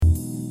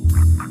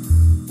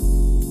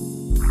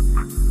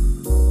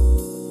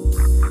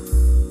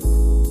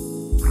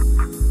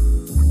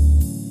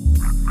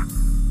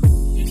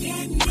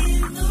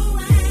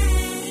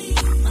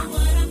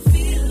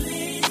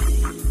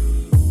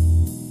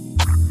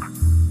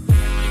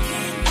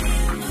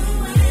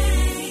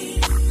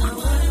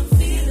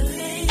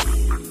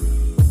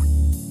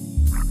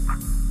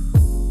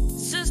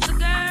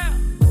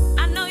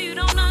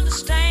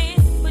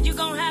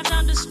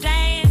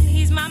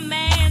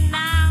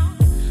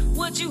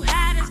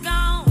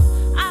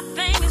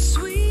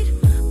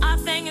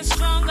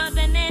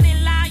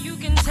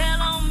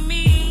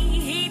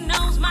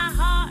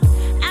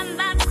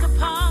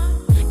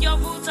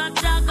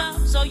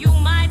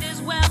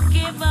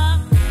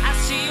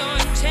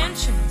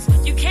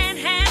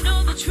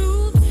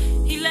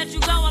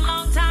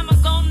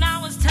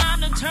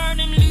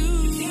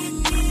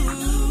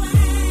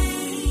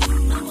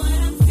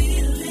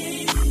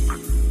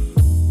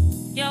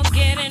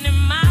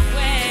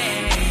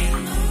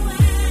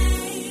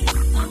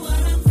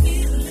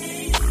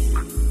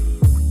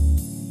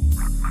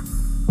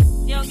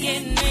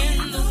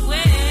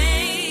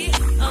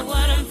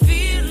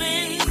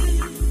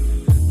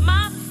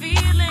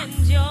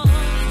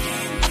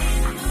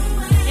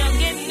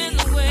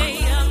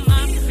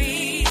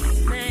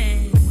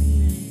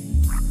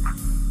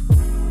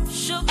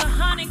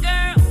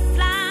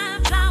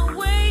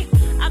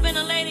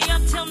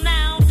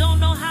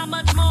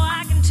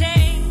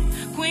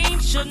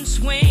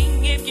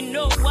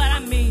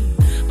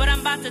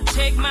about to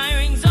take my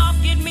rings off,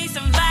 get me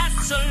some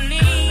Vaseline.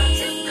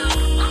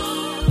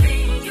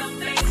 Your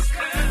face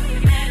curl,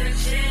 you better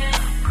chill.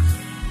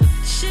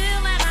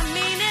 Chill and I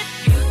mean it.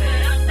 You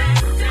better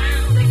back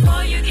down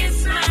before you get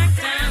smacked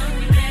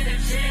down. You better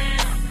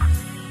chill.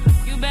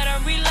 You better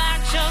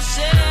relax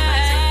yourself.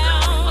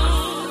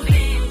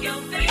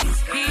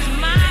 He's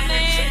my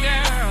man,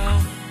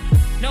 girl.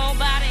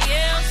 Nobody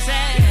else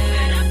has. You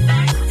better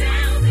back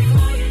down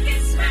before you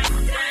get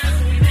smacked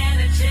down. You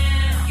better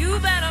chill. You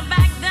better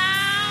back down.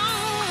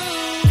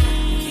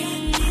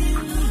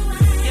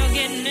 You're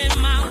getting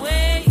in my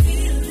way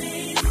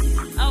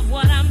of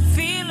what I'm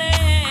feeling.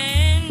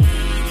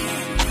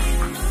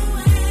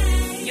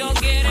 You're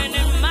getting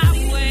in my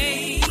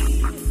way.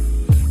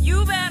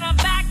 You better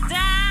back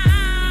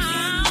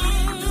down.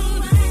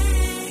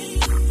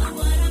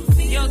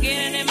 You're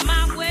getting in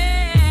my way.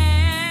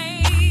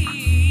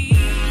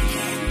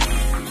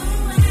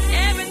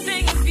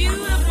 Everything is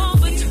beautiful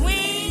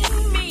between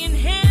me and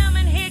him,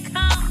 and here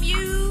come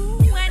you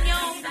and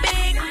your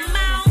big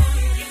mouth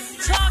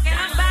talking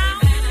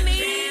about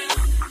me,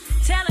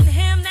 telling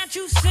him that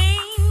you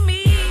seen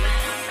me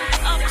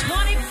up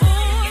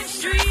 24th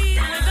Street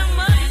with a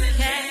muddy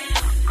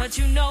cat, but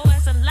you know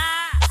it's a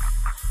lie.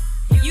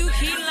 You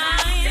keep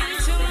lying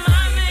to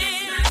my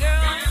man,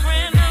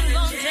 girlfriend. I'm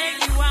gonna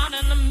take you out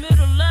in the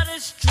middle of the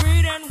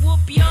street and whoop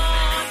your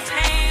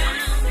tail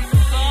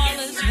for all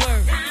it's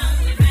worth.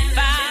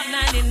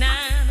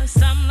 $5.99 or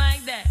something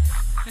like that.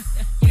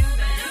 You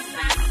better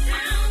back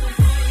down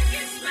before you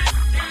get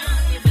smacked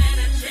down. You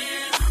better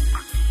chill.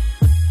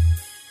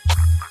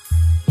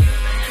 You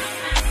better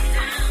back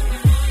down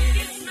before you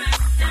get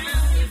smacked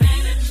down. You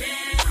better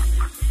chill.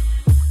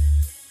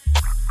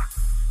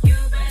 You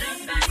better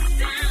back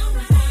down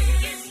before you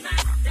get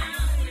smacked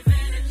down. You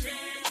better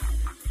chill.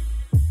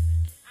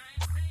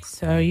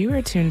 So you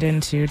are tuned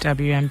into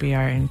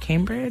WMBR in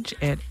Cambridge.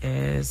 It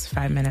is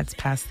 5 minutes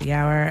past the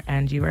hour,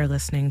 and you are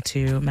listening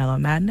to Mellow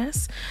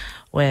Madness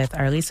with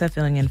Arlisa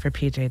filling in for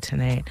PJ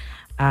tonight.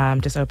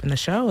 Just opened the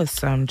show with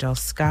some Jill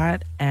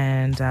Scott,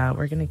 and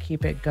we're going to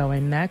keep it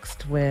going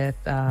next with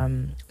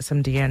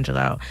some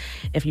D'Angelo.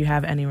 If you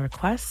have any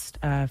requests,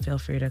 feel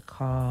free to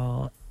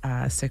call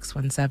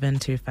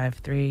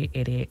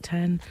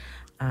 617-253-8810.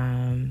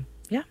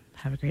 Yeah,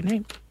 have a great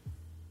night.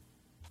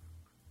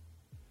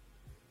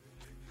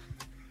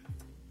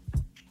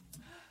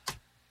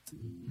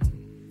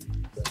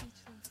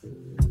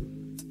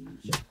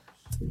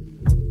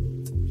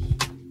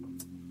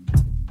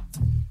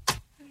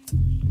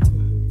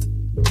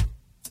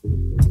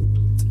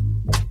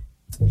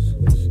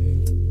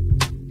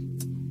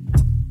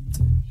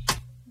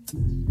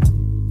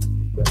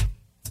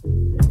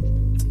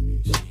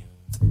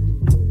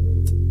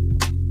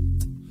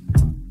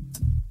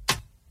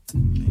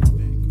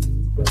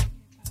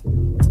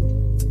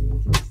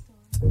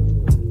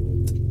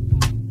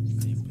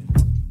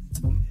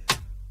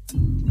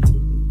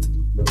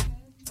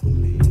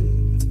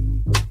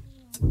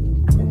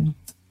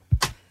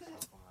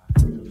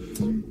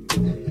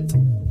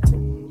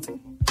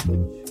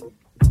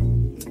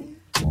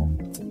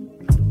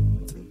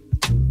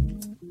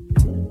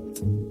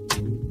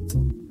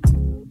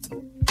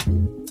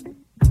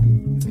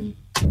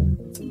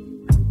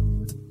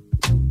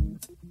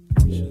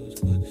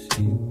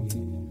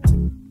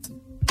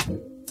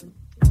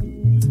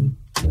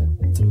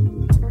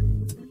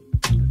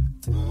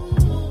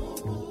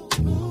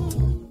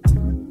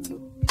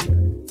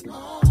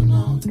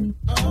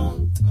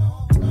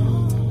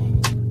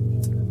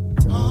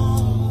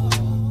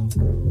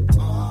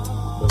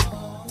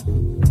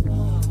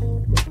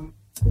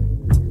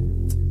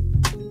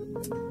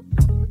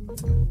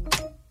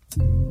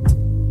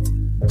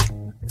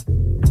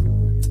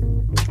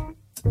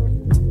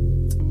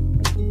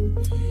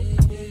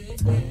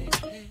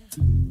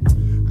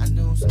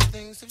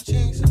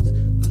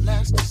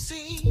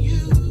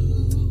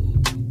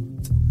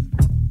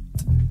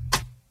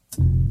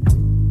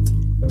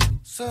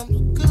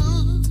 Some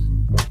good,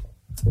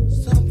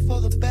 some for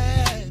the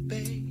bad,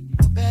 baby,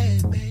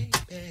 bad, baby.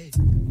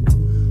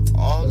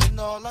 All in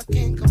all, I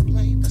can't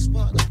complain. That's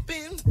what I've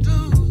been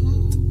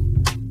through,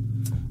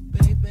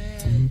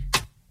 baby.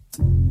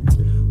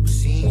 But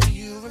seeing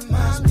you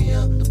reminds me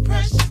of the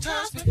precious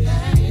times we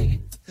had.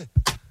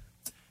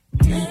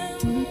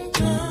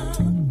 And I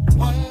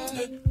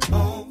wondered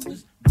all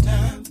this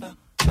time about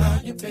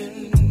how you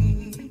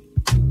been.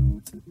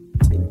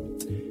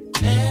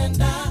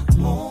 And I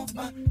hope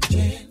I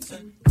chance to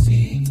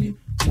see you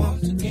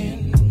once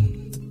again.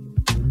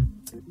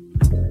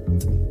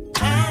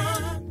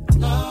 I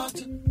love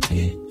to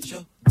hit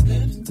your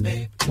lips,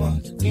 baby,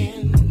 once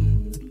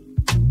again.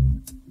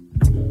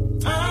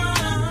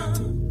 I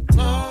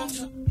long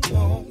to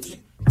want you,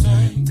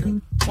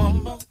 tangle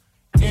one more,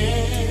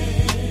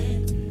 yeah,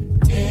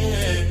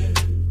 yeah.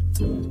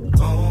 Oh,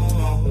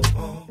 oh,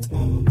 oh,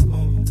 oh,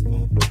 oh,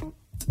 oh.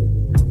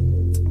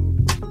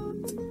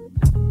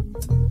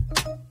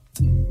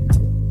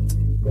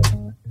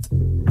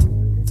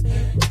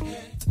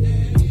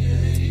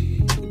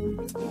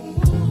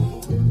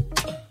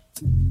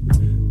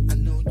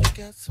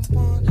 got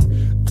someone,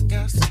 I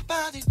got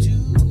somebody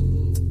too.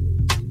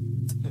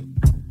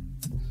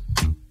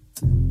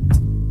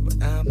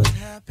 But I'm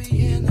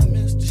unhappy and I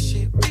miss the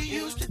shit we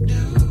used to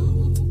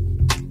do.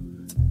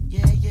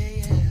 Yeah, yeah,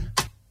 yeah.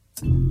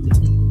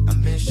 I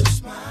miss your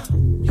smile,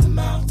 your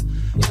mouth,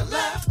 your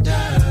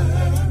laughter,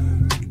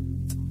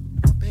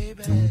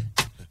 baby.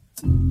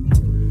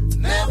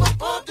 Never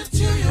bumped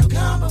until you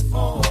come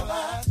before or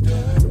after.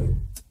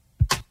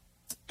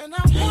 And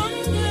I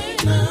wondered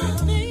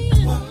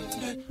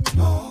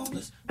all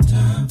this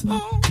time,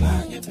 oh,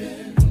 how you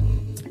been?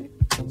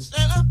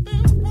 Said I've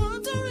been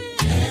wondering,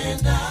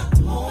 and I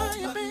hope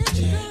I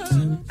chance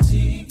to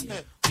see you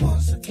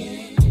once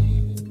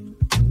again.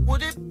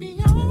 Would it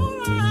be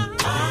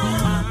alright?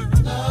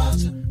 I'd love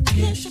to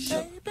kiss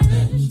you,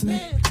 baby,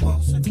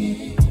 once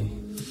again.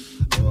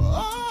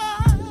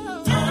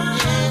 Oh,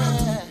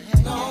 yeah,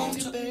 long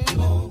to take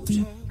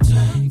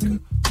her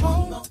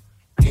home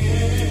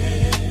again.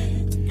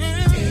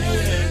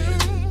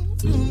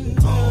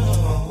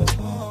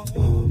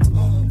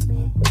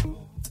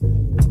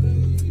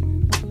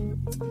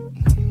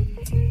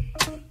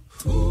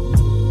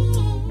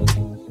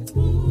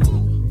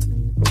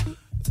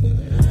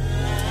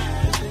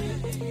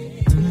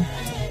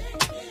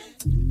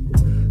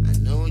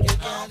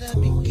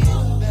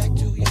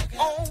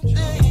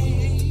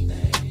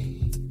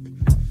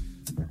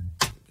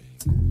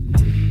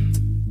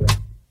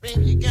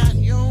 You got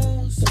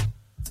yours,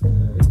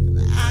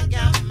 I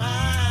got mine.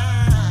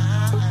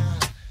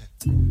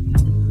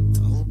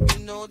 I hope you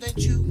know that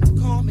you can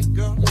call me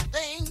girl if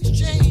things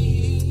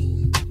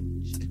change.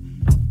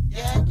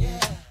 Yeah,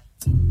 yeah.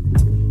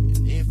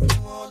 And if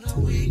you wanna,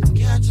 we can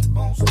catch up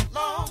on some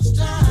lost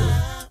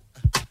time.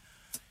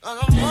 I'm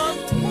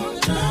wondering,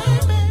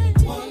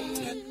 baby,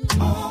 wondering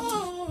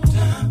all the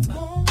time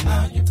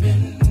how you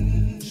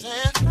been.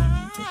 Said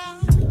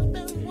I've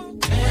been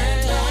wondering,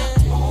 and I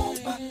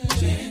hope I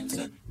chance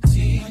to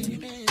see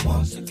you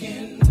once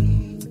again.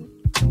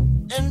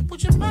 And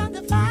would you mind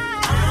if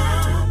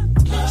I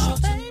kiss you,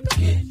 baby?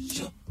 Kiss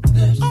your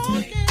lips,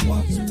 baby,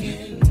 once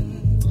again.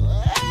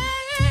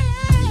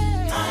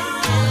 I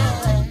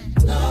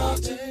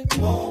love to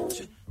hold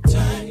you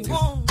tight,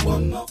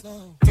 one more.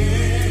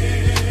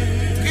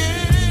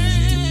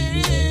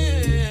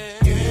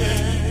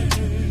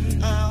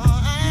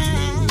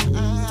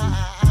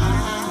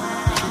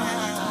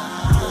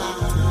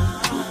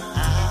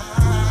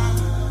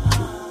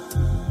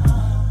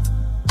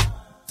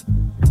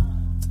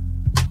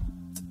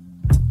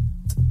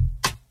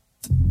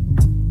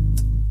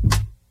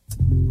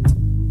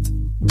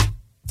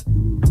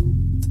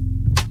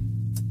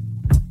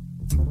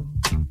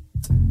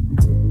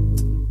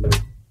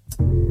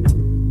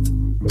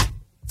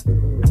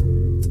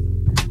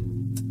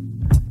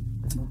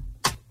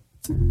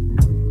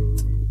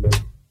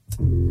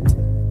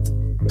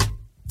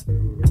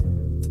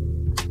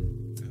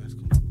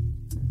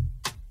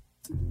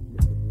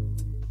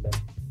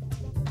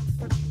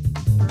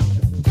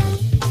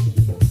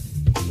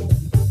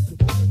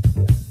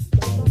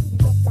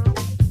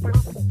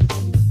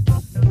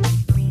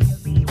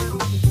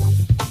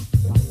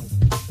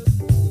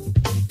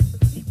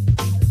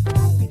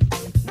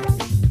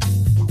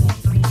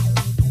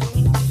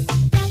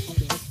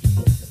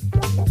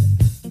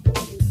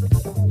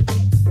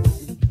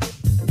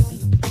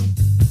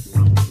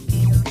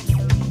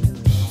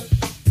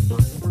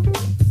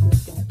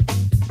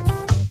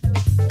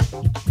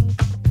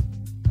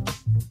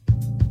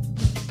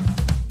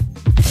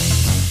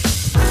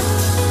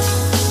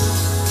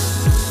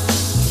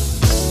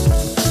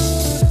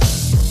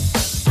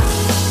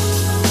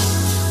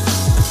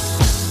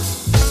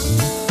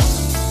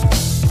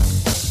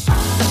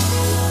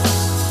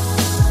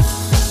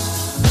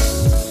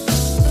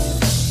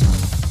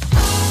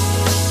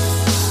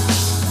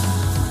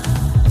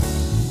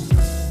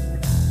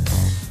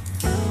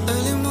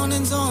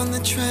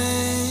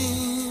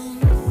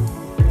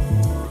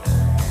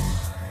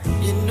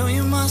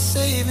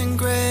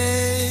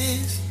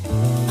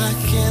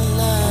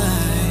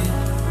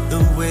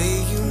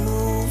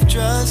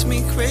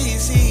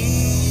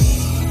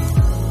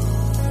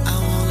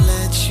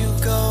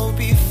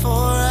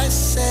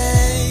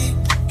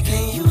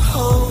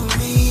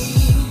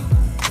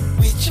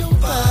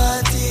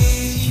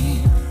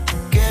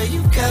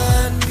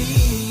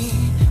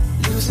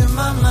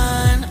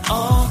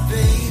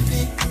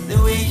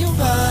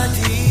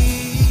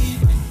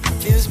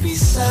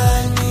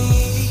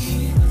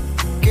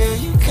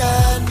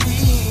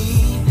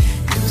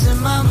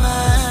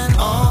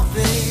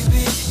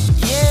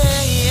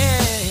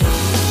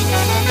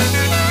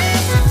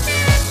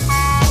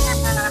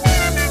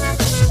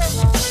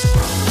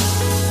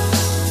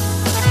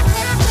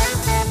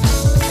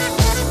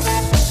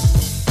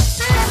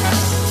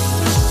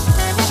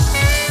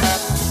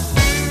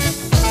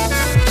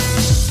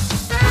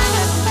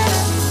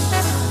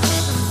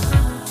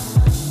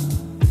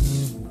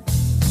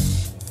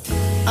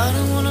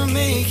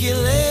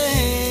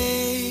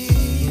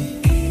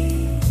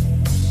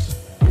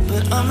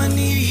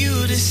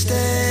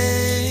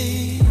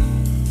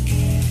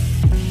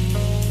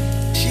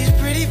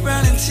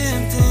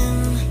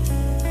 tempting.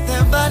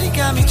 That body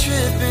got me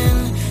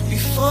tripping.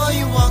 Before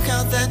you walk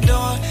out that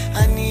door,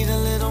 I need a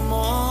little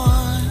more.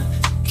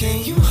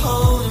 Can you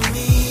hold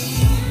me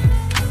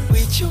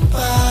with your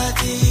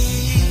body?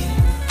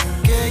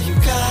 Girl, you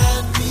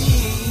got me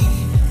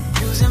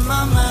losing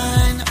my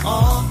mind.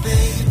 Oh,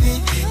 baby,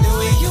 the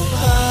way your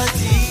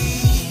body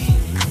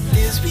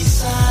lives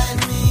beside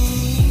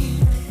me.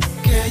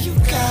 Girl, you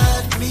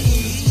got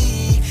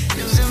me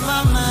losing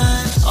my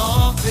mind.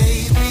 Oh,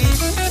 baby.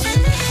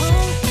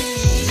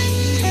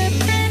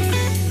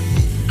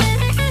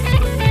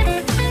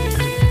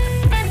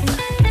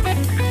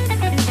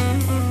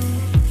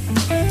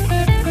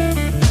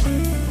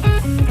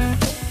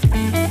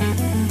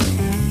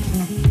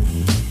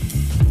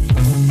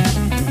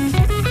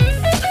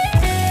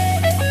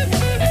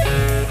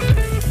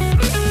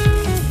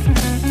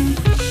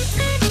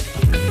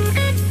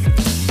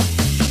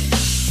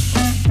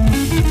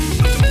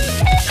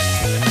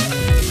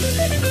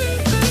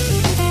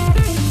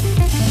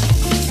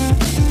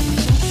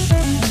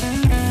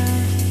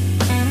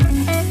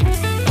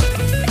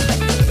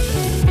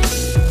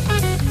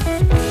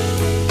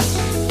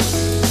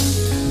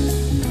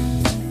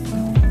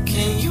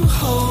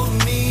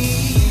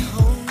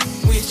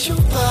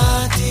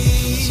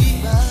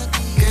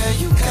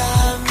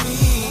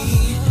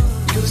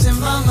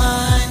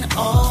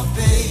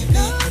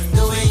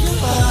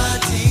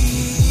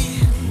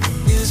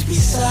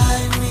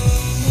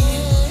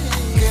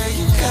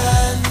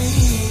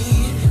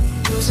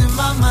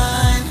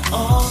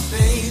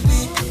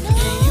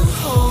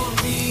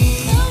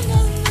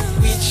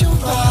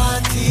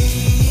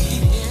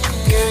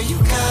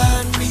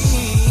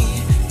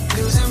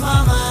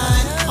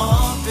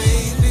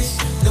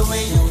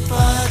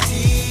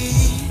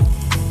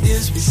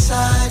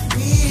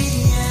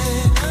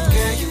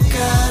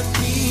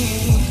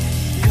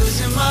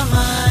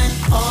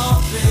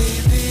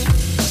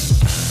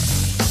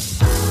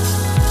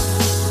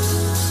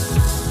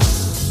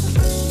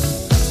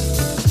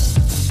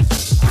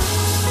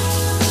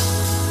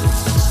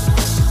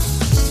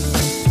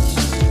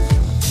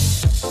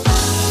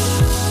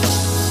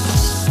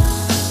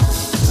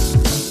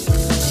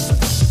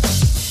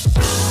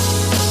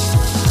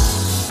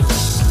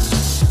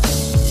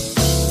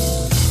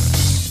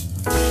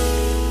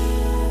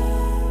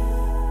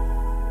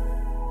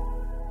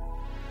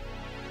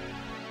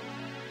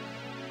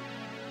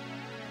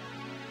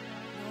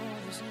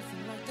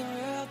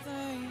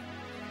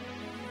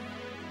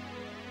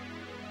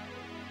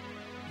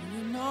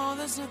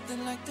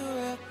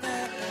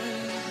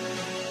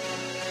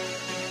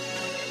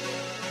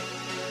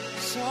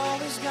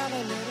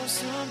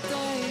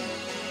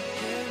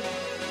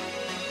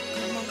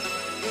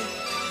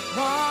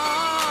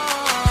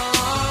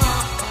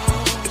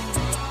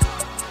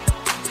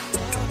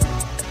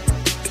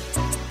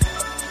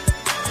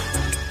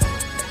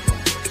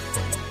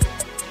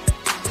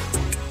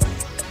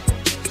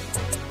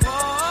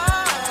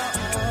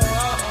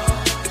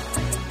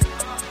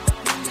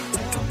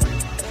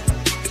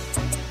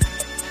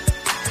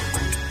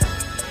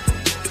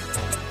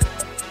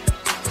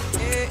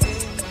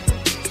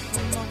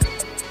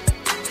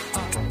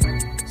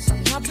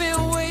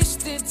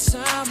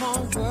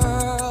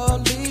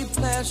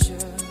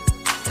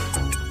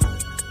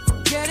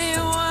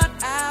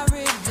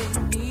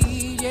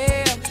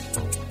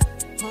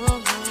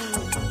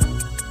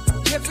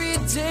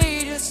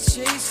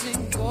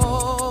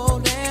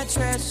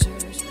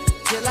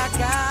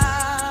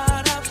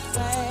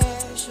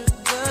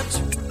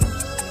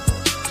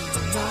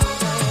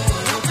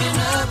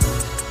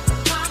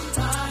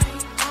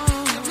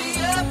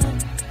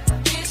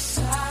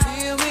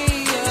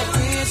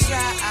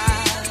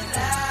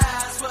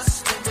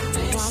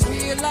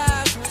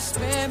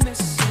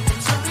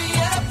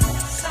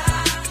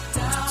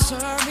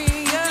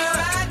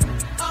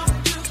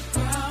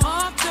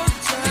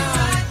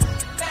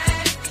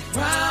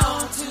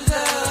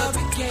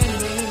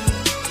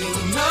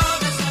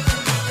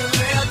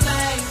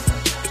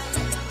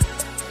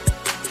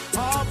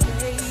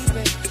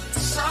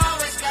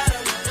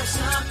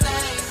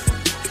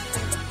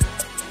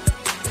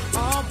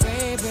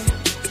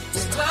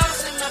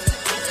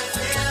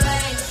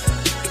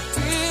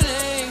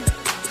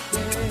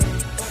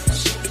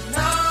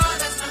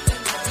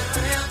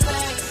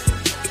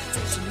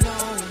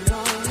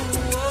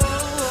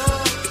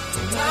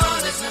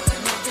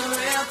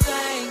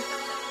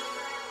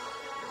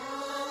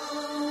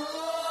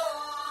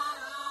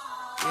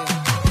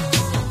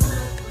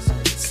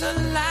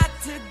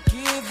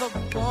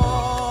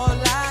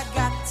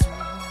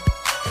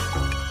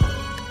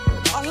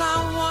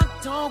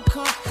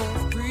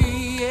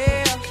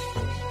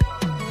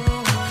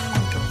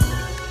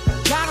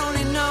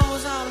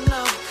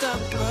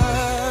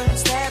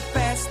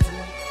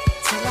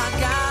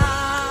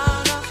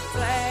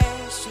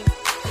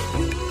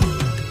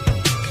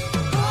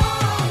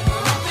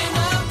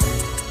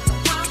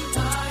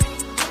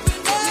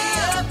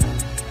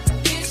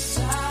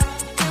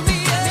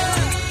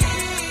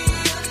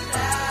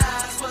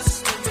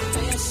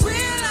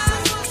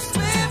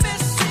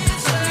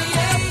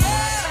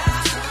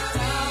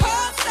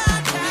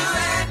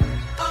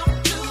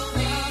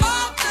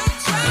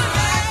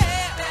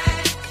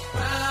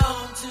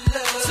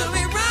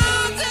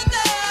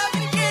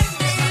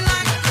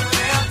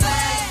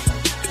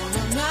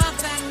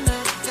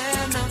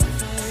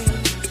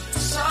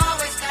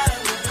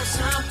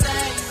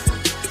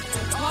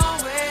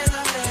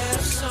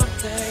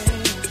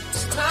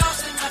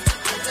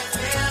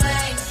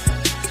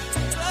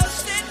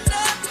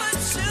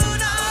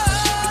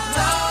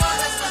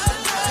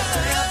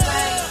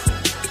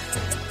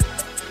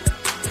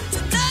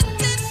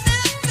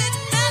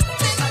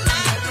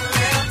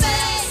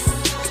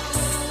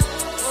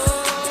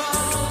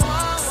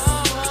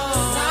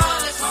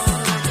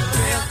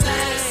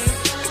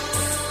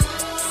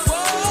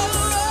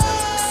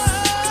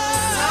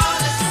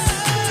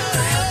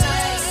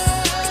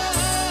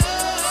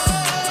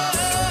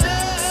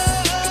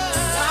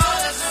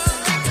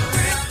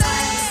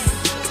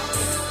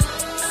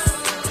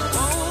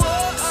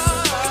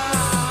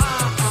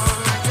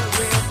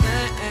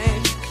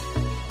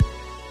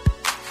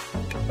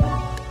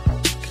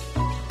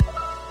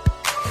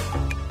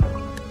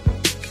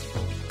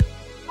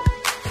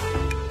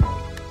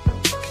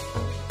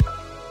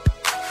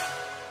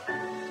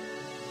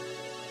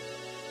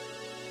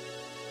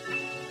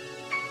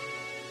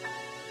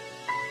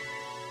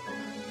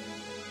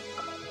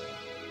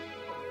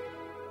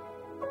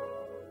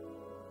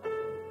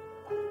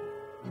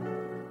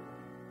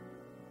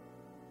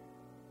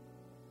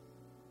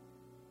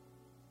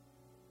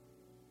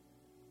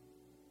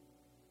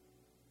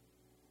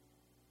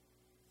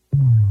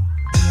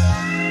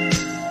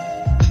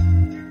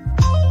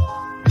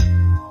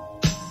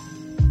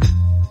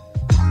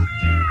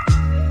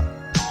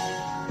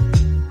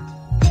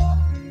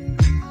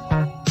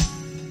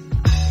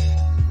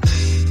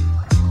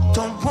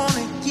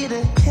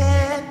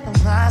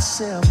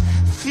 myself,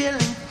 feeling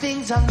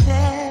things I've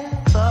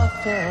never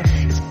felt.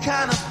 It's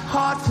kind of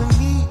hard for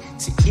me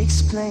to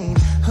explain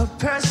her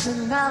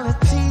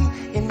personality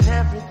and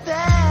everything.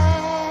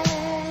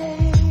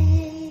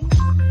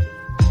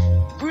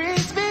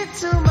 Brings me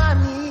to my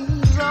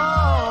knees,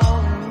 oh.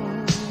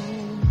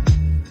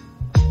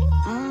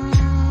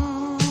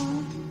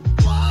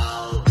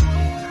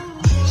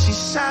 She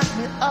shines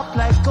me up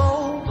like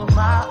gold on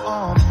my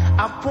arm.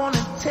 I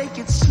wanna take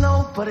it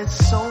slow, but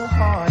it's so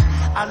hard.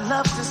 I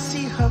love to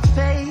see her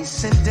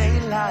face in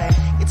daylight.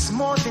 It's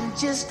more than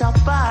just our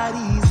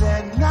bodies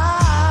at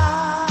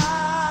night.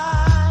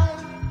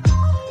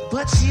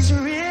 But she's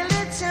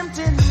really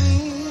tempting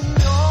me.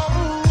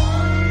 Oh.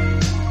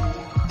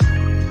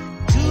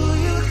 Do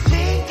you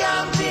think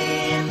I'm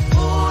being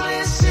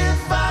foolish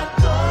if I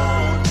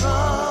don't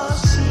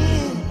trust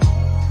him?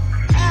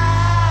 I'm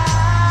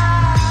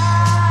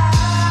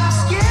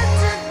scared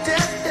to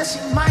death that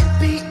she might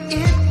be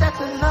it, that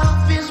the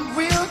love is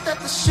real, that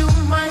the shoe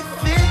might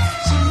fit.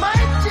 She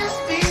might just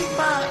be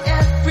my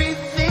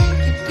everything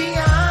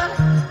beyond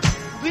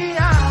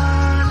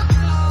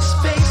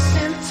space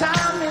and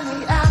time in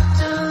the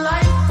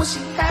afterlife. Will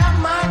she have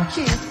my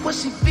kids? Will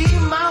she be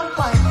my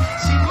wife?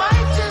 She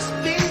might just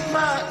be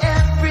my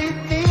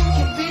everything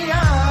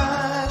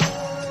beyond.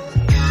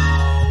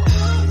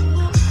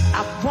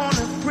 I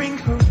wanna bring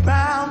her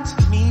round to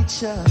meet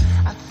ya.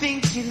 I think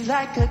you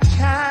like a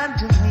kind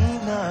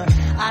demeanor.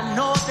 I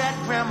know that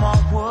grandma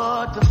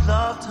would have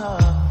loved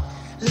her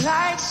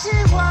like she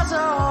was her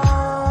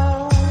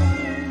own.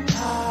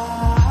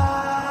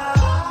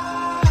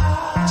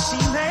 She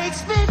makes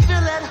me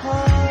feel at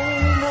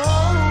home.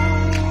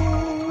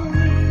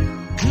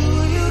 Do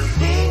you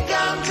think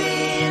I'm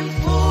being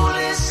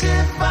foolish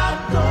if I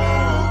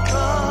don't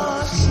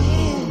trust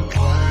him?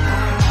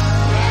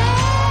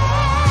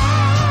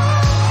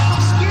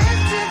 I'm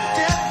scared to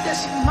death that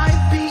she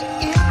might be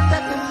it,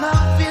 that the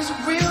love is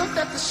real,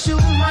 that the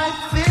shoe might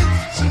fit.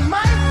 She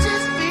might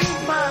just be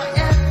my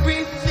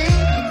everything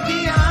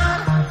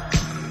beyond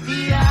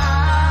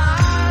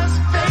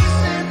space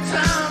and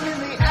time in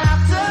the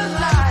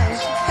afterlife.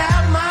 She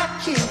have my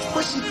kids,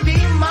 will she be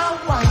my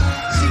wife?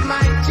 She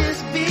might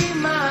just be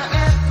my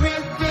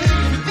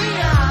everything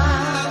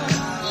beyond.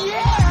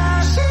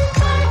 Yeah, she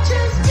might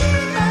just be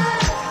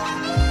mine.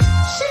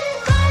 She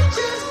might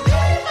just be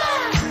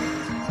mine.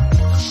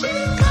 She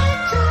might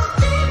just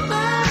be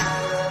mine.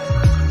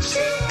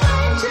 She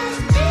might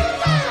just be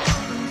mine.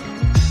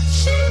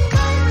 She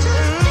might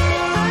just be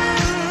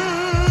mine.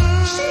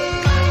 She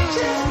might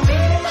just be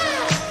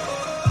mine.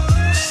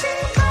 She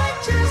might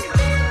just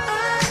be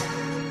mine.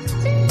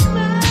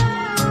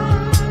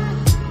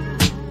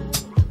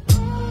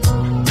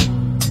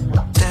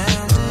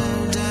 Down,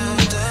 down, down,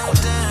 down,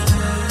 down.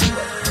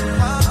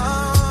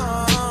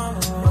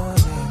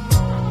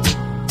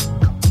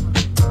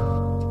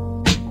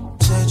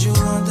 Said you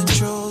want the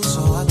truth,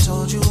 so I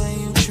told you when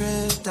you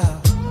tripped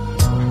out.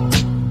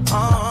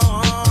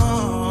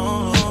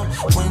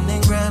 When they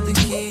grab the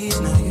keys,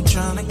 now you're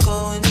trying to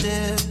go and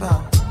dip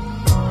out.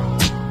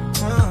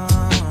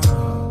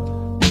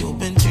 You've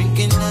been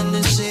drinking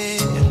under sea,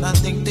 and I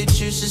think that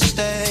you should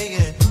stay.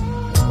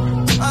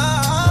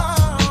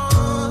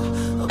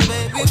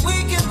 Baby,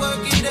 we can work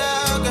it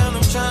out, girl.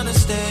 I'm trying to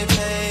stay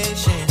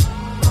patient.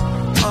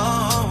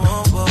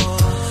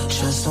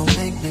 Just don't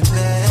make me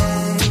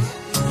beg,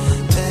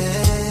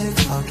 beg.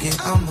 Fuck it,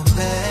 I'm a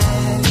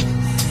beg,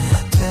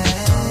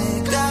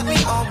 beg. Got me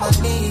on my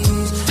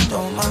knees,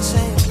 don't mind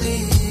saying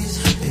please.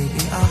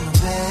 Baby, I'm a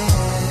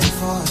beg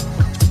for it.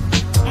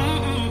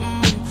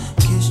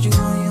 Kissed you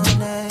on your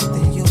neck,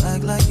 then you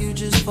act like you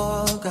just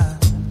forgot.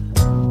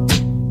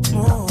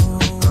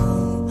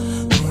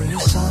 When you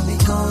saw me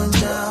going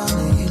down,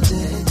 and you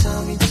didn't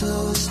tell me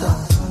to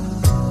stop.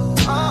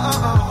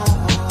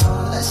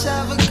 Let's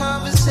have a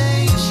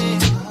conversation.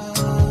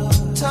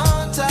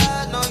 Tongue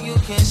tied, no, you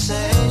can't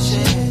say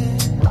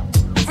shit.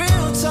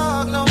 Real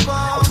talk, no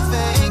bomb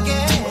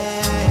faking.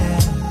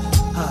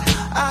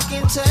 I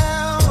can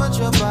tell what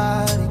your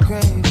body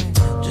craving.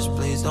 Just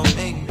please don't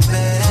make me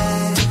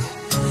beg,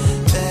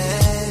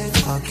 beg.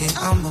 Fuck it,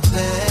 I'm a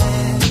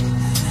beg,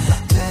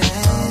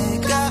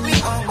 beg. Got me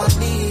on my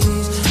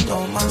knees,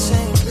 don't mind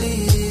saying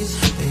please.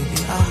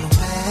 Baby, I'm a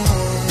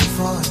beg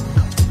for it.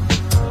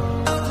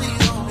 Oh, please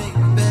don't make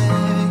me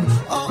beg.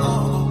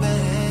 Oh,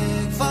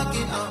 beg. Fuck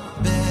it, I'm a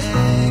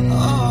beg. Oh,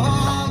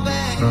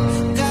 beg.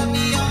 Got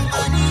me on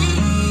my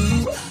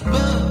knees,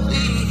 but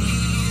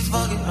please.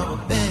 Fuck it, I'm a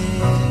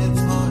beg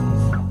for it.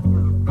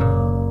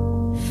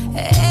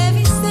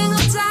 Every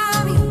single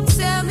time you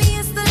tell me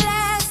it's the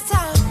last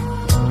time.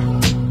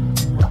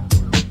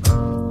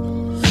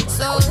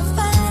 So if I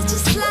let you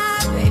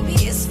slide, baby,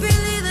 it's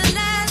really the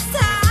last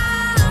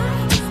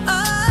time. Oh,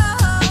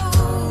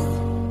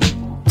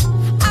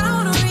 I don't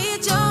wanna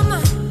read your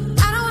mind.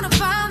 I don't wanna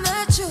find the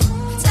truth.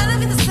 Telling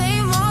me the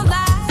same old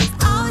lies,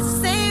 always the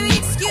same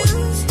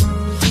excuse.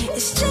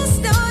 It's just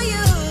no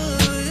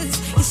use.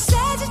 You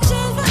said you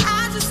changed, but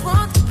I just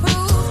want the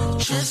proof.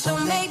 Just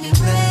don't make me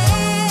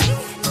beg,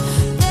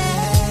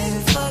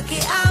 beg. Fuck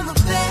it, I'm a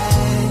beg.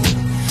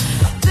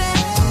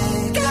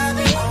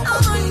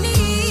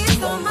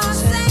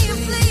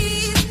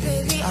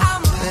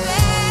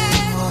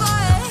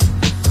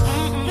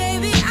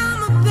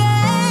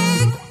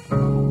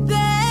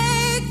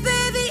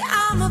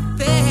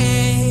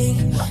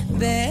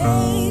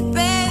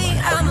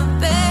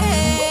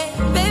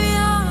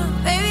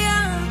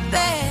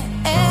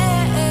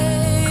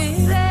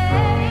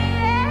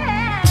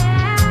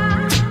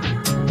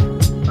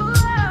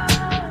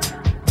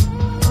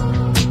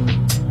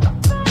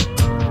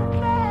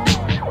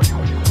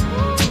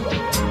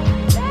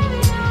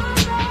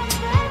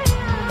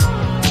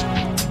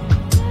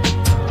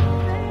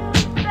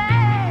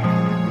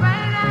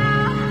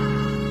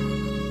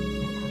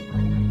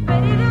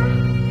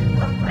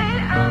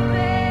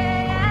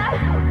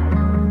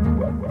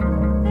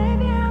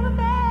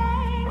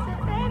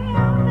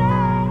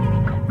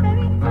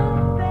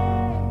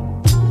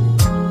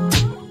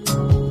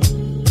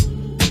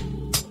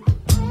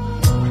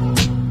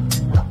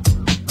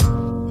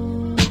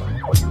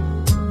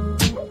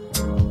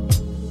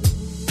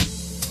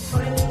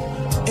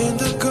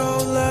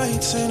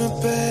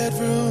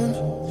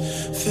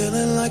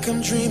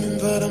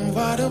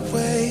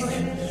 way.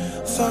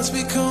 Thoughts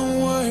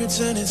become words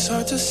and it's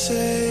hard to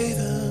say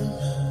them.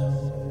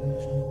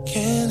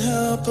 Can't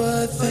help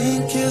but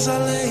think as I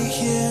lay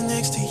here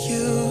next to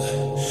you.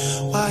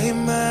 Why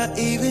am I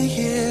even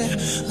here?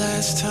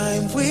 Last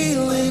time we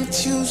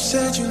linked, you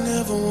said you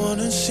never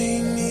wanna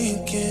see me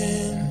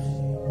again.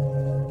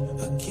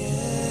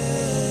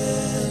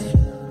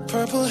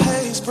 Purple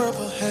haze,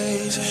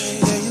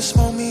 yeah, you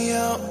smoke me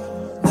out.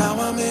 Now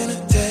I'm in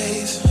a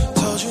daze.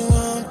 Told you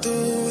I'm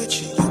through with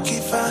you. You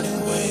keep finding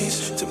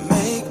ways to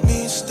make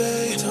me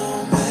stay.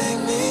 Don't make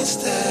me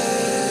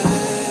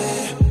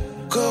stay.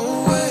 Go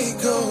away,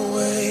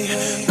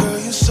 girl,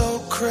 you're so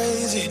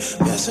crazy,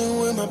 messing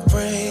with my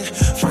brain.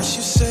 First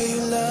you say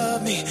you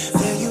love me,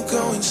 then you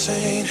go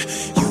insane.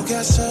 You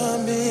got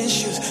some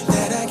issues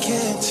that I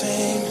can't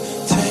tame.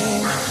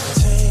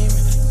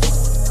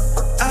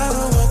 I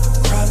know what the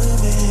problem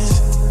is.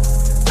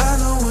 I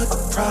know what the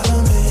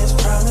problem is.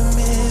 Problem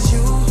is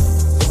you.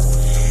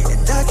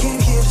 And I came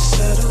here to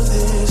settle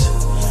this,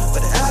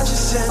 but I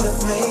just end up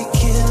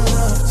making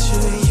love to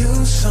you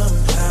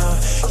somehow.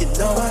 You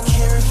know I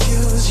can't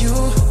refuse you.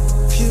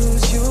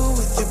 Fuse you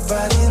with your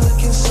body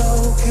looking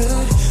so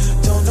good.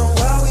 Don't know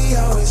why we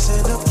always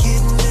end up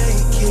getting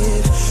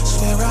naked.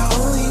 Swear I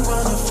only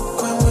wanna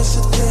fuck when we're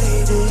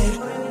sedated.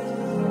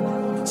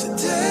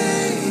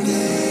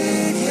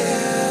 Sedated,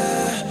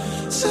 yeah.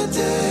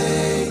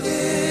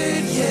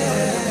 Sedated,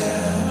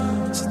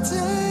 yeah.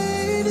 Sedated.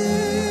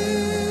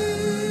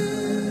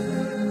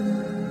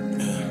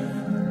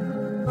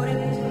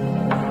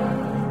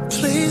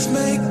 Please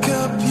make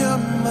up your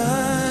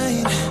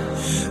mind.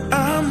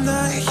 I'm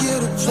not here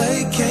to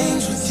play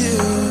games with you.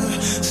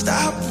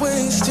 Stop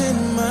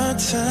wasting my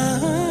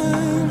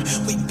time.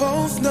 We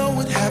both know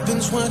what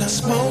happens when I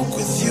smoke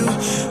with you.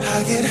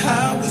 I get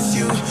high with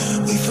you.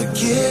 We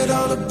forget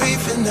all the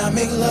beef and I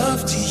make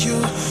love to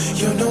you.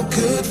 You're no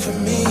good for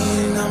me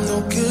and I'm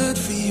no good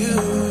for you.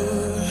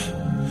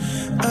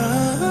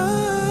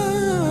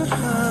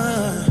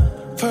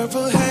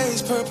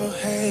 Purple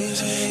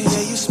haze.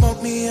 Yeah, you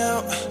smoke me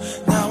out.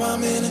 Now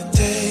I'm in a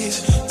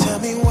daze. Tell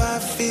me why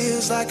it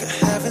feels like I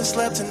haven't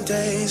slept in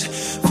days.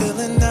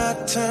 Feeling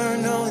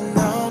nocturnal in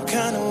all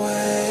kind of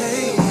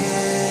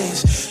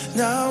ways.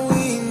 Now we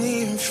ain't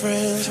even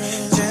friends.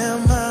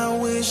 Damn, I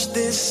wish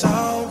this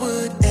all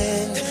would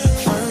end.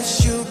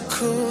 First you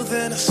cool,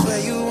 then I swear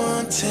you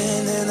want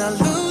 10. And I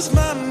lose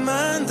my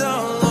mind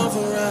all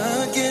over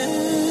again.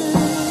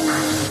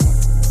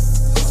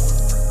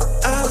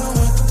 I know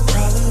what the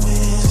problem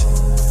is.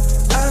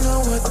 I know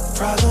what the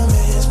problem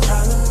is.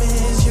 Problem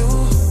is you.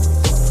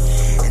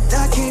 And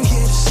I came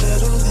here to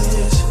settle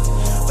this,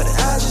 but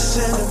I just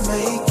end up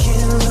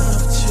making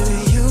love to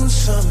you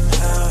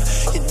somehow.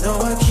 You know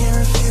I can't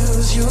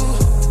refuse you.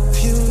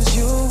 Fuse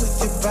you with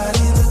your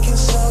body looking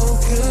so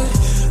good.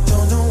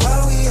 Don't know why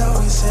we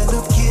always end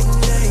up getting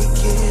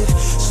naked.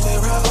 Swear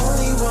I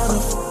only wanna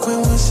fuck when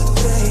we're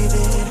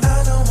sedated. I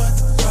know what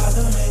the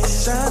problem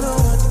is. I know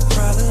what the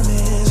problem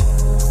is.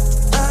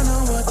 I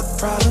know what the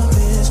problem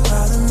is.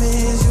 Problem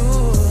is you.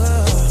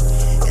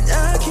 And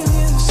I can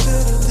hear you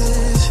settle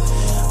this,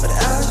 but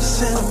I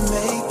just end up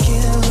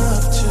making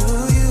love to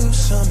you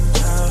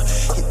somehow.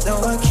 You know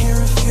I can't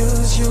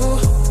refuse you.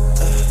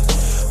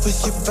 With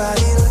your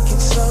body looking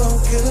so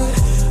good.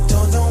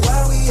 Don't know why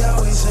we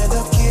always end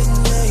up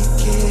getting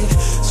naked.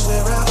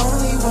 Swear I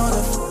only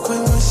wanna fuck when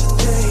we're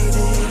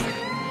sedated.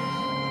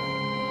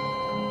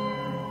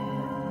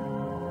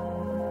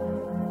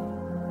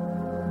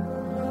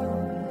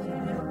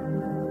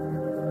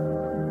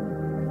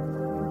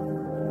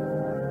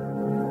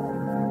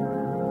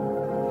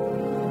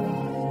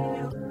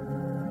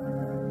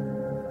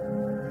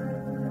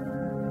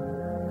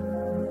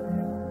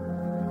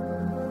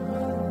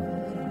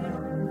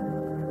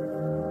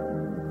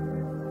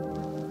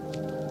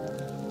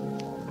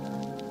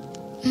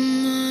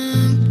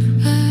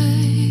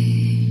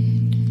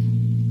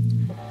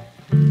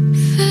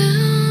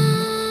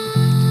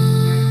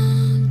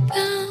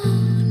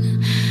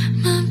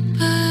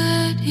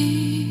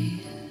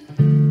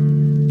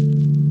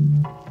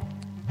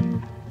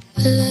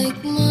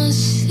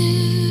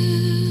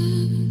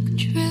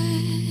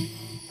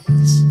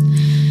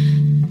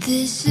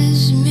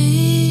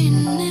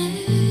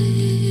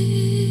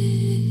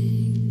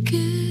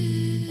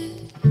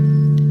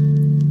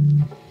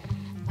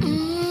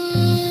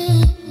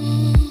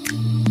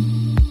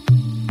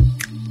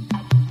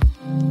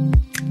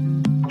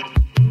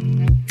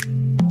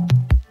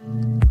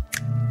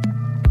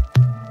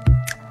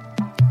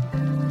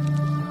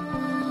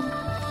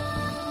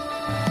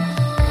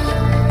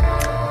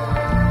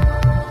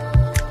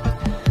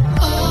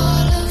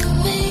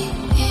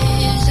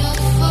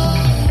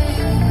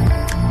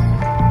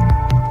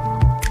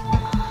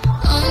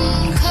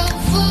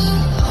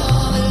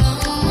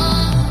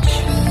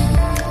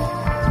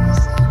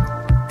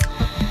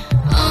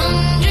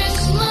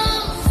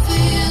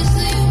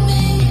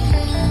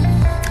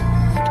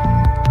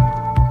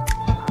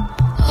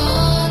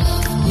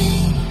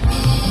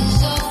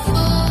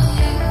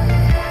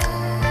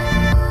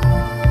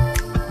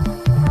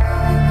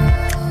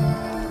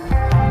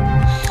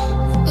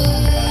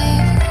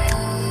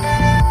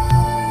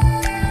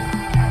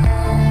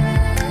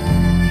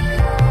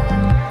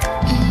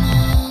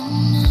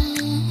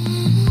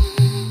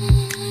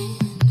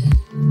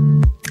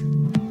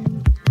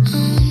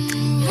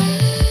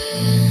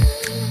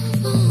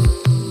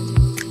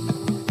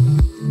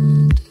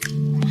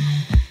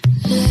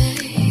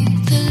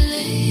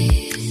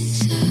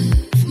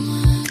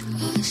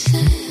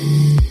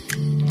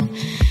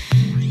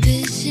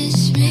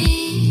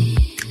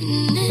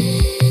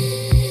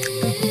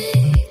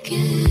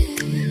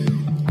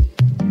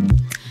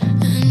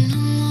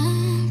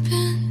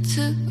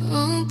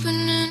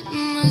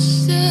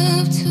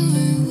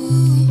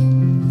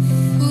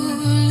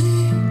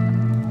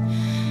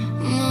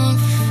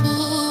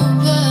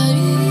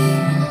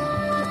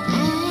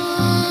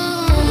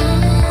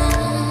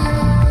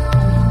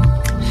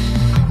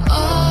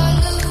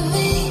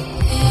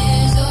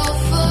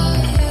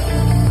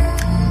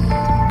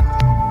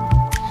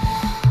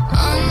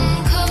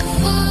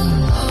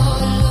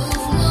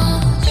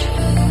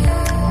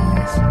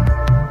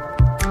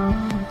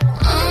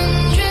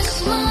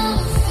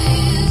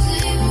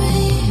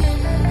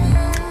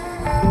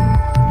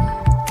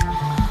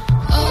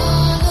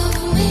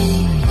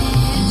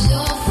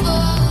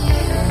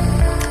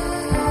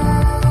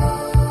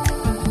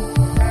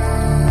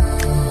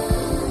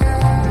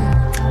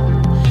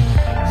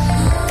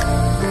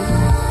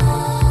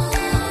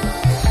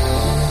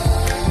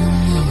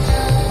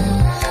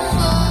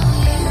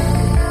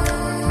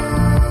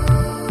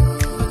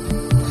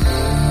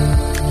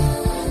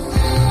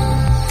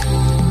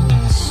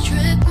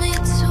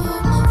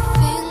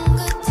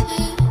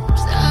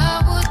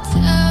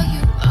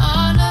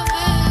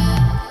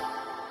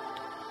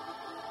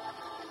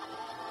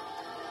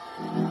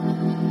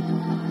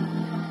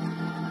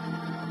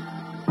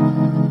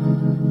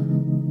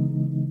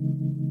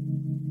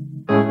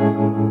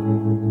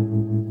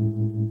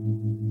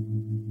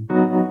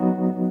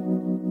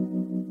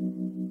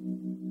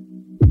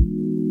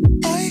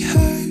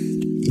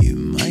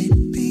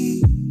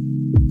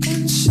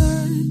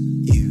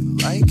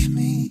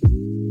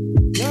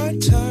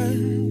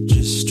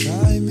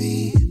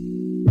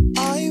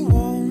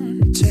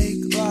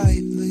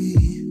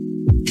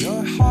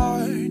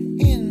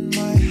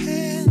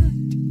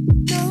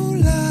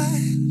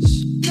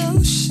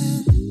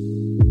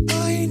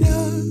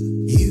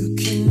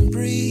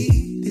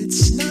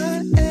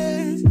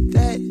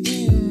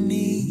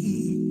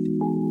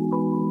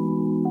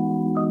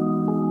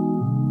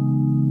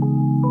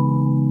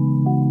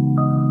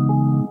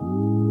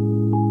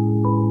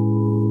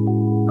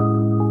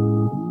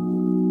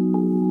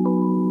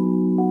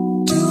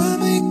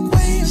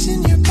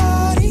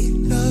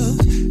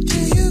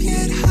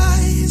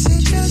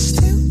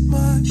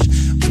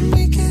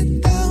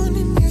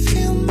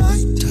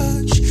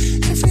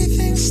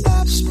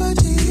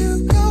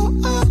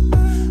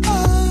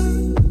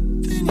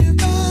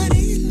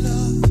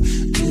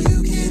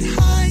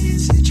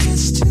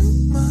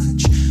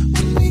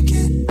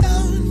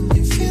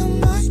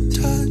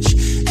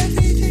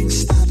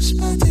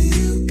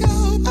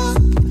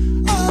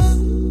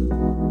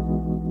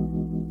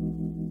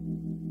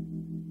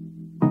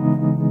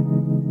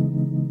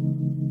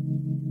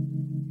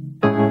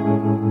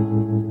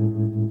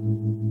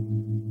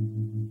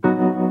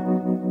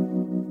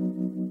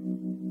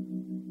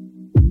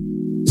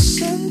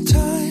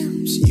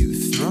 Sometimes you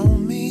throw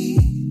me,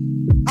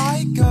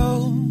 I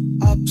go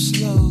up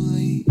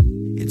slowly.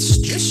 It's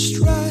just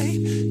right,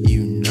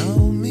 you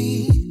know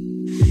me.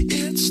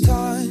 It's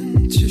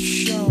time to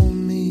show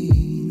me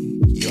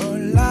your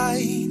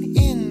light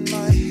in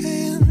my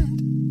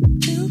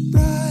hand. Too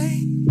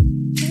bright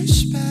to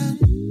spend.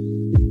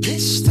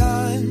 This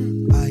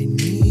time I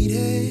need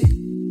it.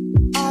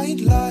 I'd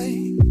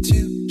like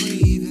to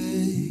breathe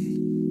it.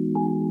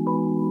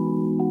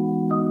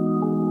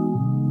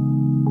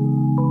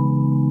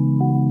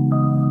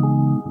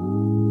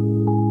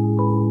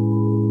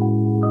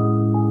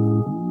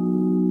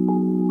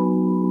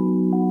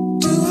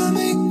 Do I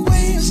make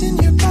waves in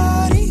your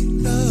body,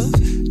 love?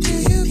 Do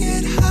you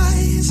get high?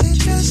 Is it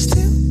just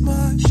too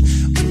much?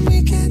 When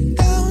we get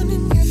down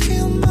and you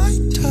feel my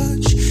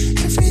touch,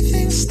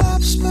 everything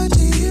stops, but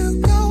do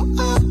you go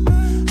up,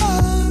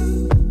 up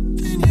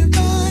in your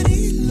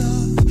body,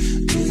 love?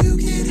 Do you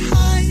get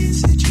high?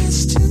 Is it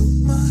just too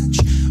much?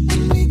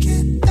 When we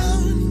get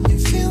down and you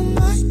feel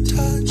my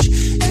touch,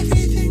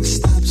 everything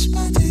stops,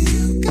 but do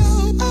you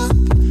go up,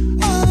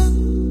 up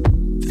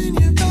in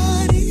your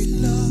body,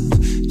 love?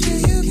 Do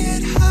you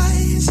get high?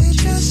 Is it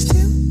just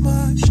too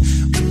much?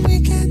 When we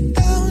get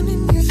down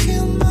and you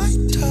feel my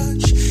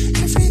touch,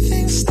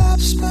 everything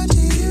stops, but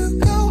do you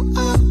go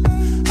up,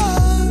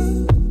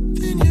 up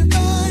in your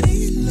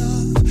body,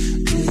 love?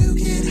 Do you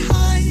get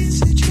high?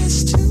 Is it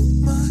just too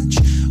much?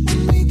 When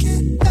we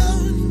get down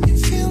and you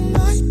feel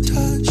my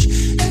touch,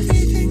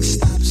 everything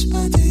stops,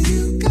 but do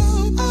you go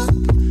up,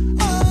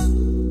 up?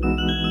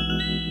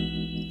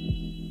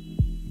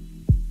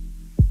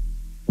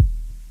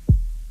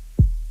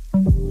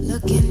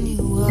 Looking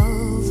you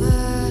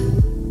over,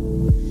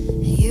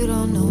 you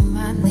don't know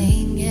my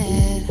name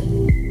yet.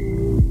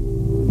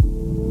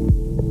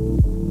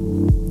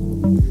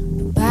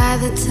 But by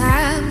the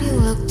time you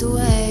looked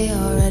away,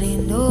 already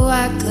knew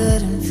I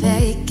couldn't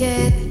fake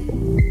it.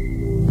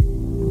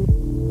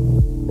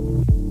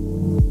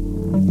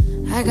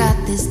 I got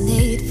this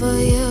need for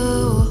you,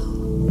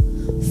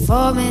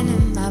 forming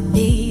in my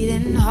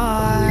beating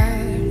heart.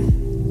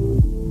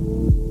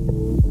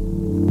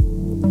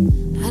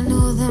 I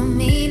knew the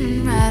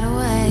meaning right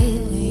away.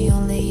 We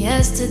only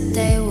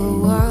yesterday were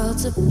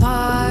worlds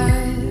apart.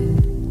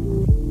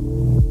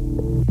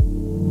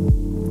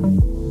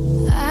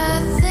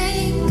 I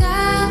think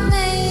I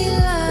may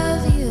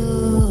love you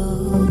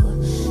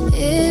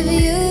if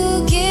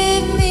you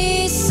give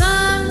me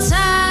some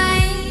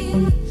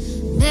time.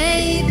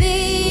 Maybe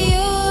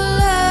you'll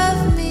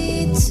love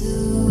me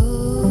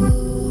too.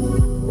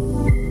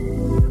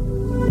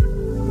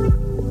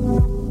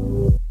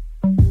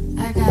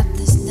 I got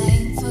this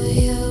name for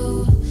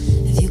you.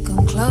 If you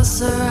come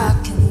closer, I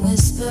can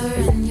whisper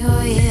in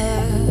your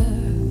ear.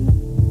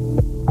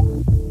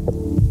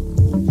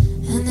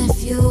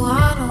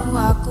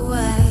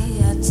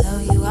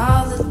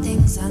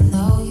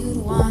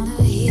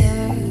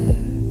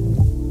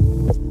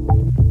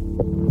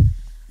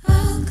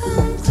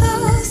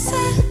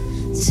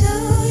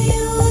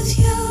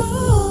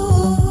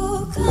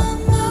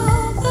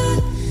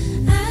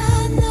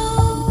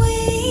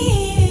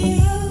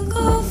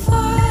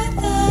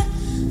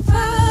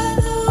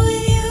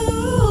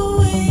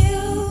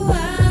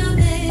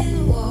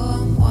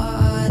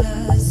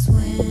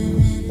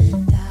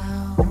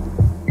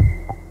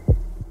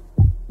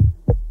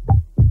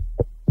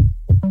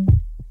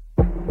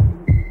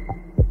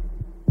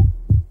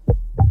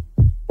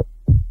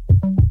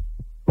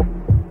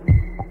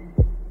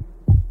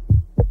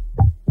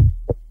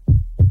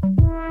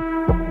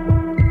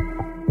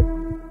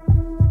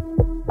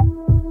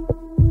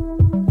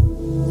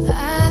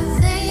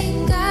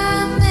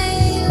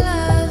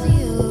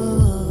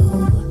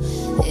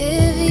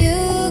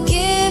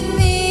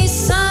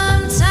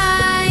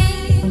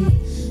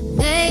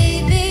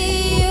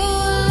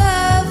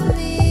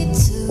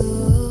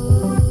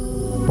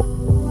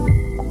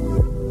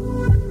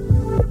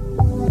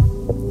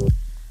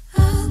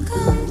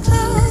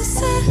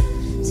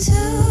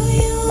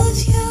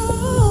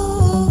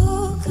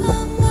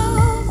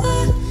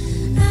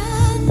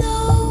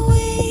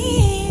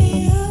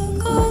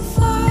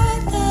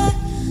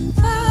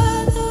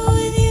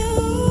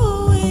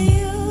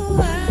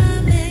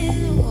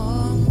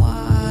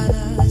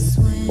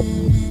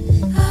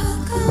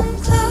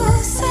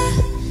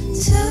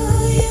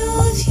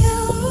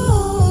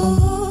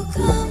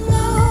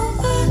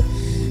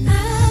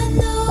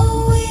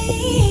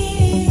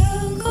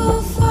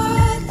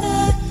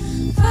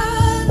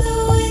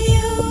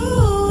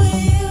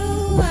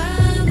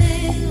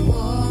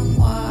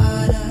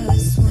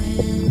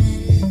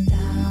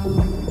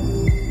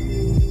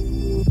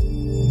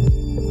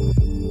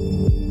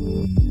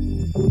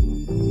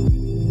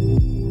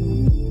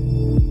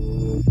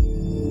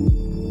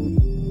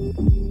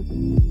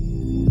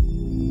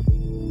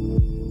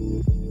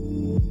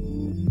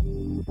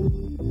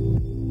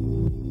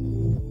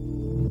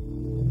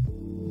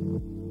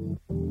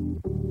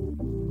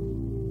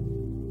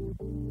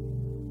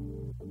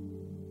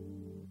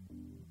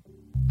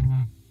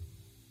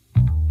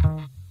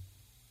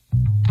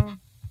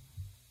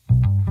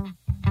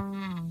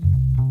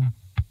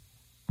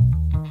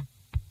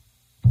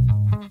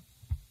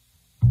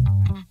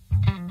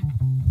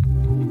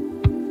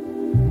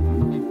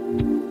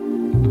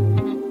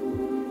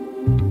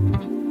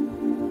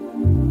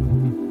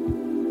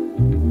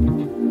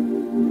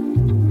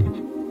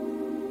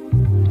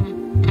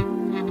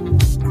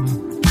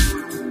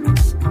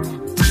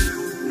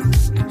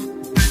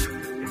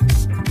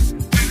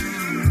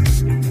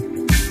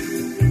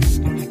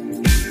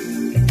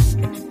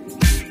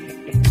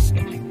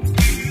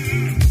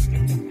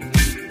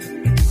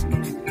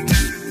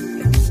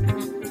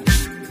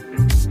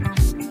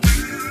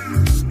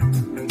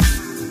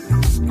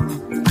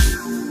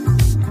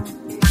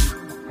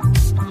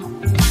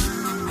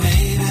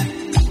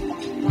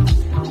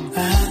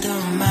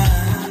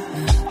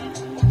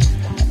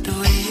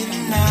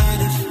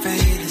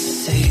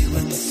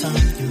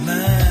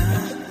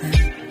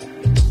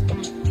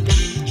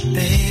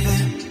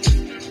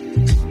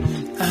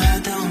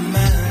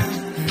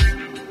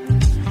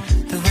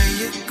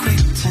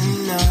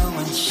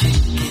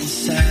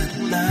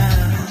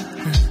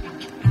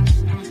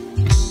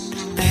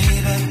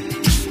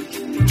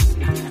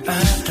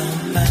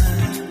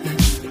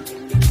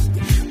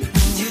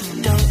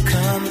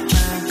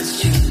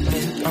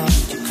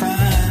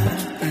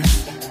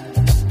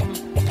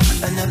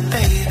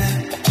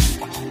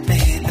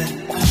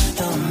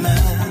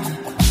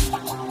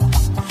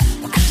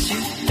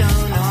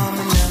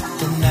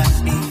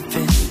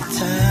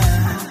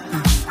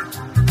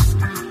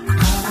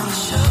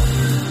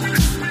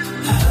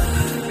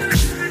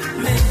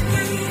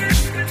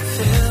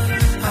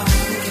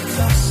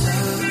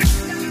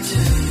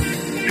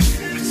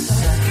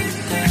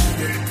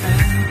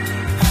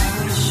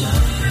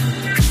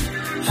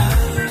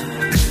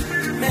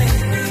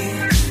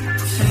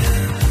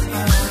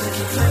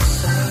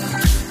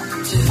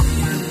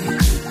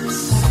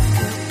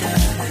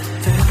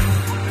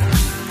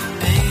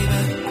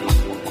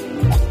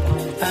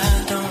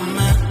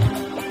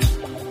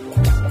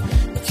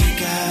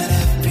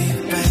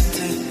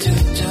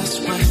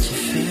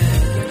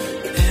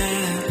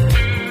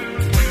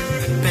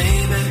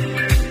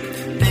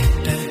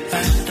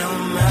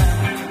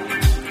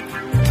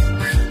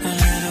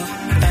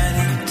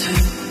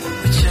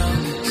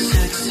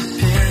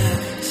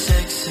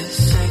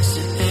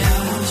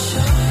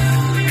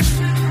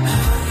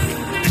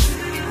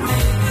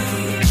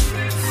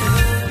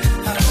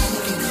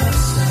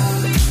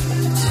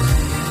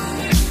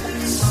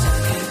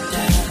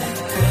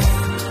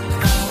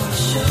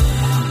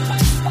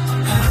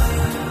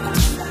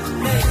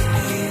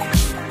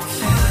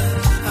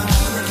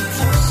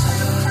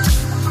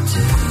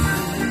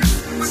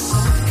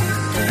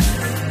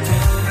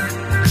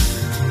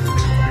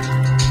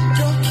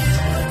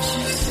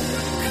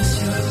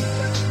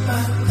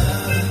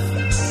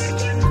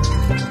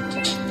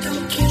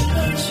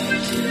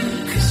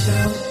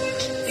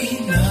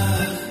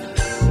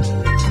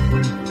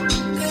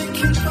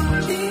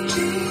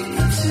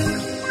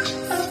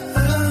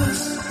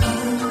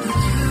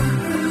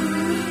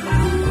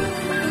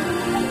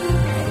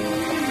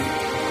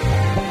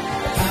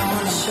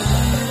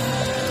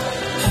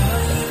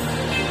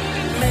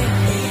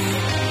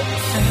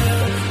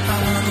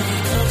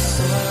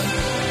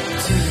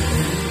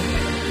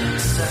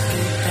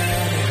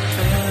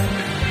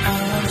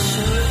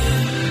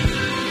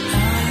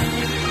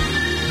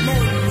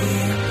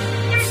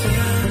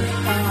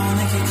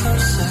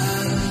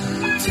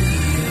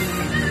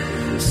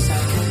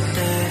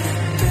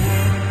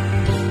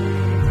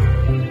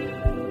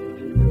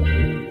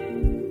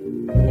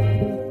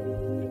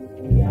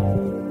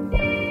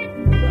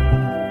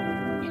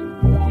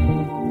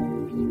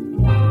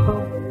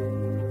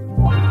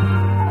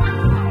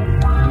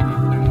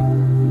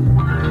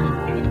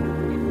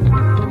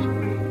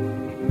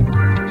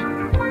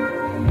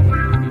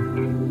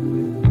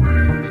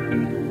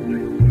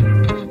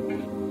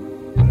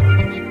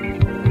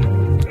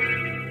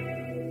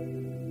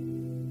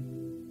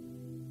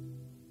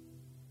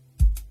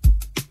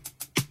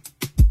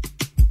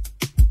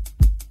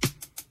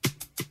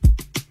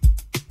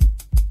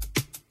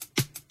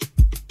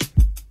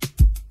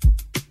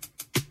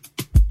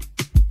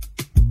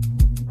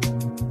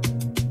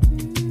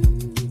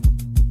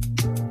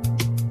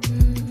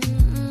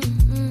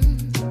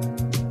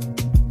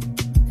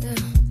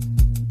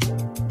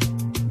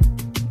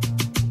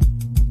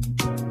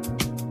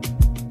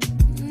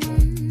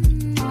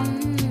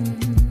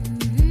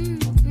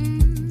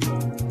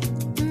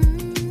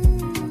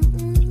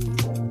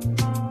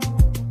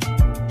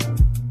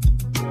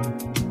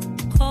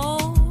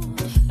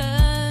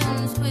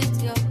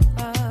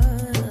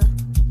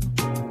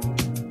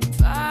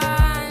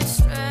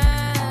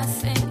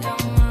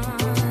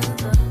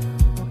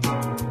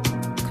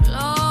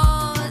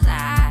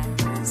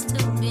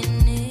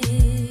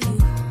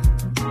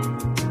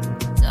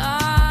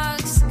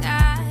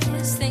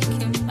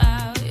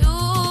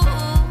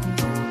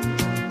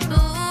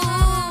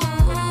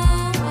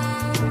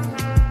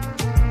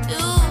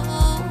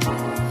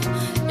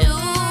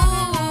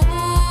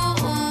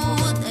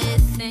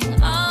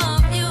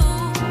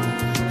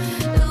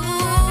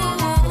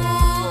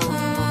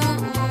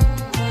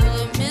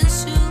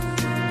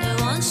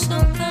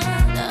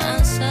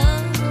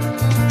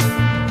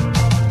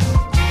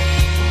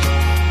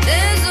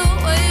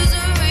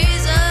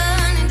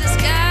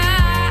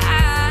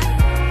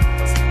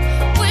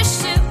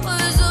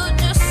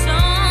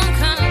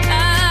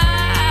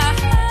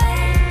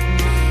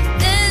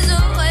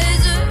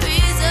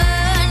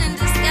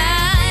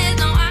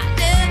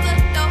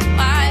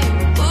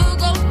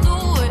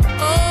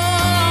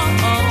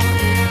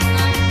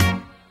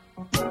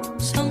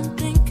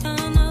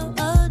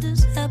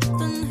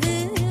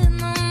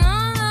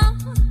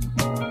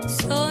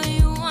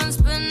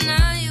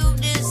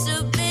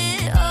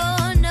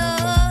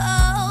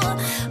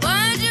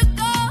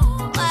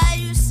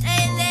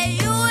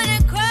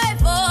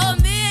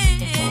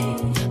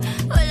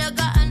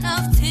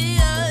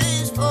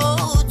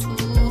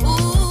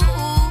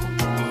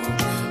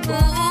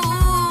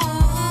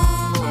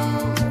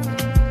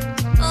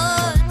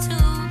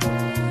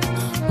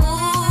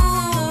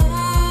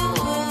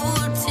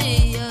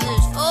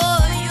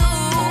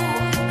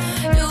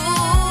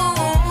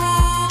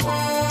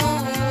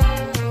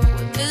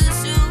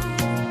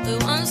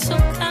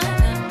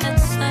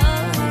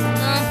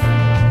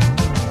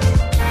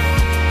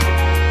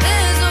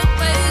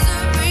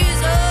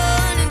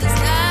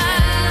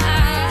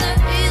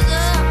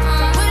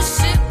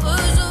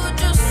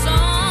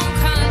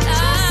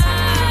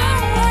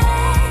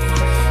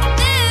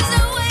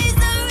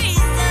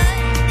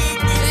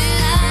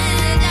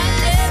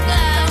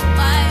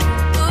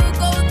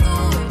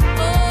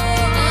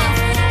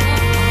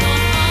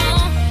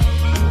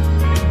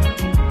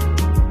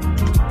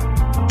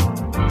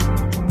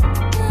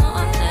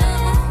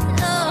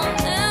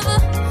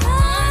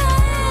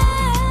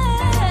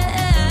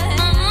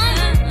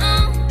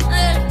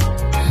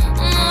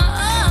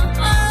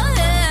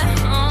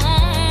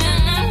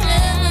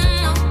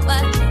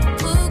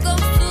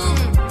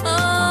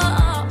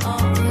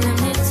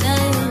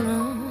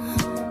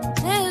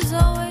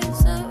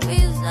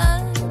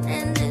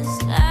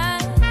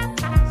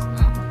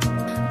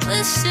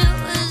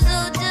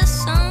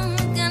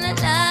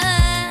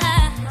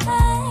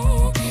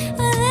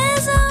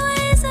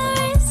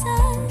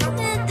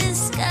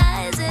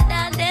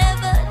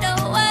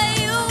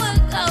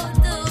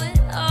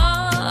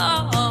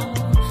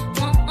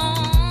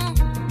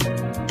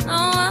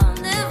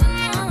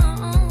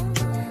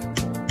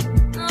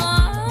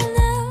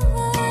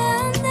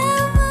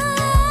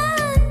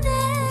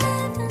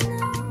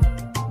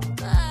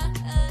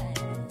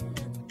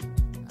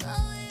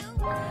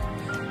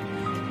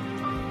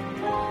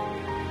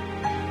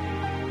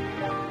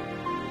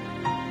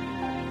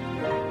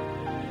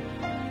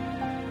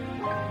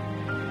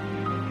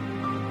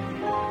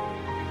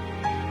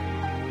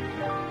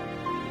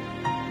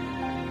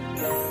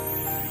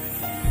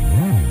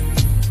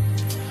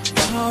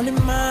 All in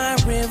my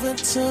river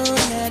to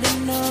let it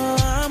know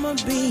I'ma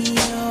be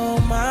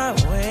on my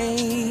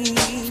way.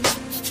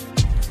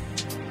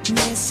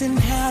 Missing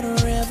how the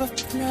river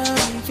flow,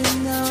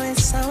 even though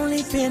it's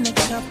only been a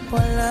couple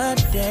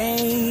of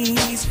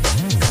days.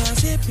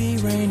 Cause it be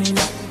raining,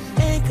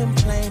 ain't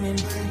complaining.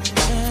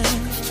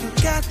 You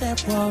got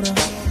that water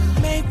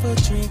made for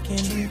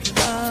drinking.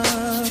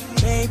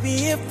 Baby,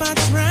 if I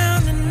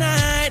drown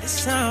tonight,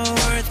 it's all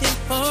worth it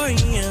for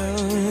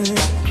you.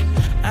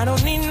 I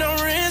don't need no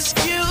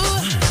rescue.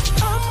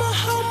 I'ma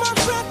hold my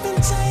breath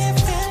until you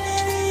feel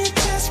it in your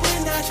chest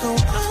when I go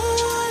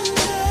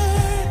under.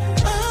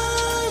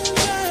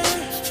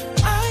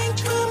 I ain't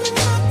coming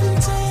up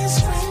until you're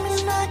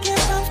screaming. I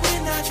give up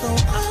when I go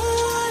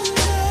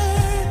under.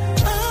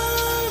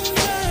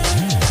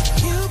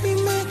 You be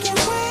making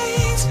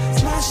waves,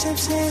 my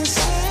ship's in the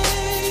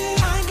sea.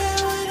 I got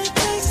what it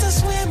takes to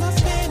swim up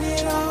in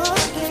it all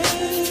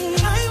day.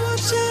 I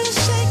want you to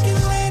shake it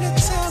later,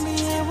 tell me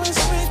it was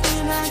real.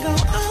 I go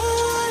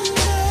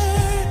under.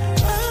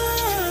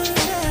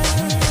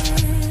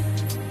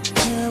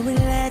 Girl,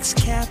 relax,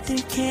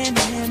 Captain, can't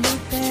handle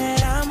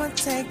that. I'ma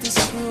take this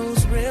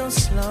cruise real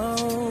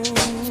slow.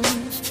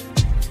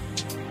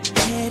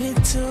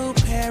 Headed to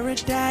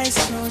paradise,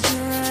 close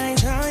your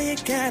eyes. All you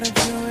gotta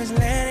do is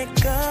let it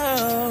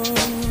go.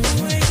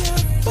 Where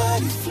your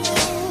body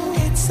flow,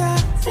 it's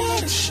our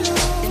water show.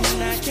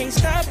 And I can't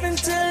stop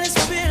until it's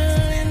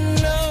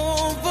spilling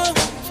over.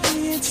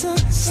 It's a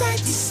sight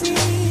to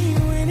see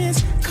when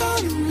it's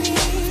calling me,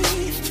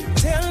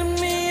 telling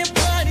me your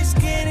body's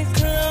getting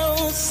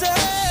closer.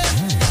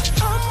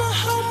 I'ma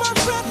hold my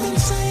breath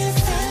until you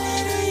feel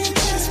it in your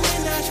chest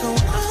when I go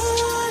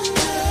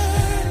under.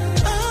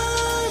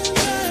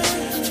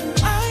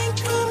 I ain't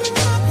coming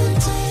up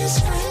until you're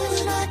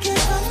screaming. I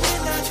give up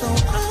when I go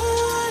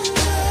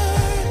under.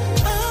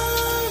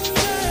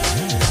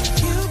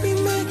 You be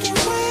making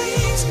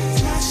waves,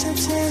 my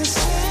ship's in the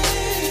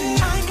sea.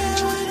 I got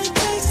what it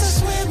takes to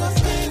swim up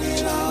in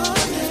it all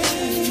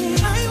day.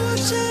 I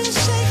want you to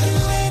shake it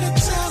later,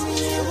 tell me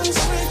it was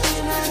real,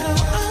 and I go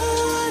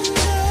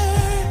under.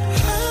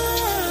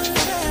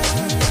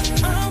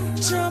 I'm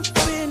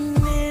jumping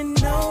in,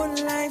 no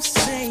life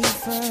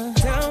saver.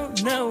 Don't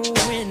know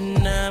when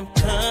I'm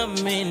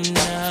coming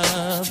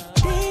up.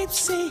 Deep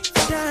sea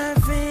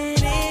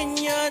diving in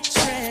your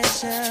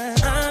treasure.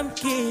 I'm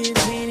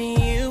giving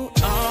you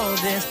all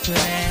this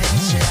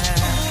pleasure.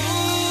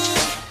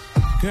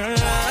 Girl,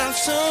 I'm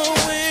so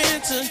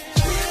into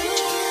you.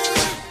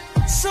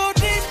 So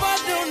deep, I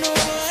don't know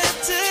what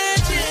to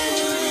do.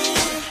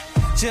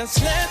 Just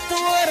let the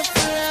water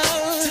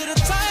flow to the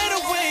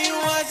tidal wave.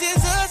 Watch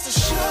it's us a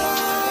show.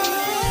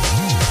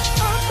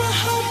 I'ma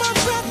hold my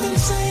breath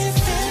until you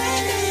feel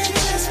it in your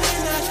chest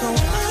when I go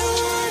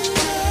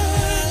under.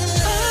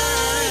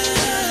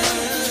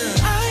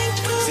 I ain't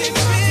coming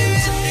up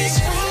until you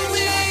scream.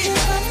 I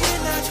give up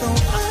when I go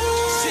under.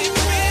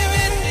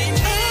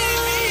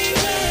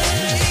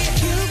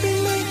 You be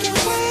making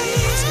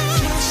waves,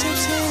 my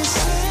ship's in the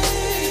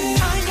sea.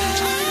 I got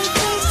what it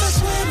takes to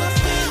swim up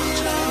in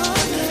it all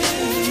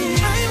day.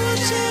 I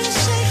want you to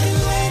shake it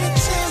later,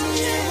 tell me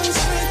it was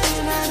real,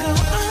 and I go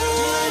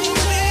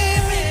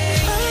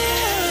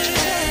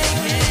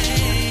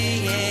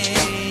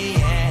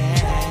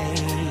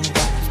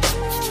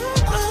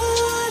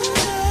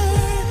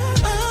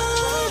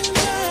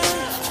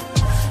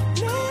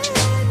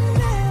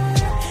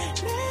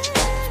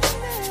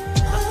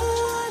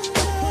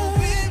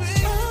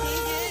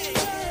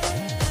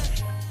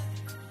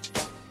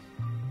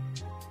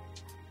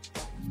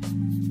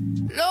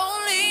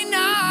Lonely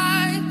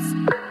nights,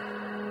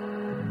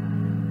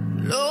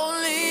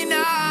 lonely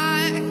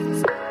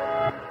nights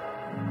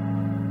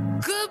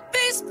could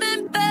be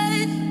spent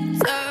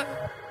better.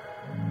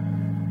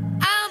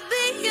 I'll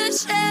be your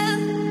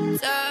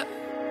shelter.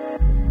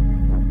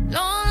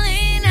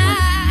 Lonely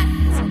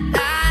nights,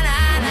 na na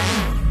na.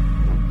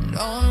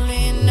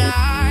 Lonely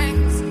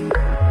nights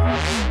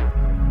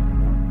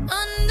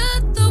under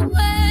the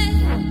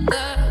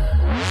weather,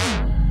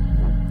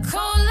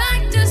 cold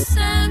like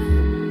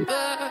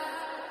December.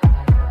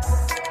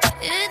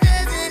 It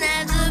doesn't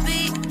have to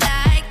be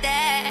like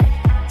that.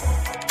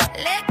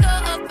 Let go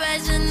of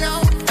pressure, no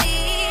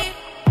fear.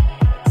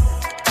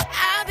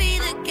 I'll be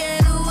the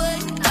getaway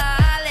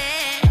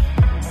island.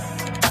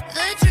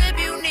 The trip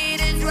you need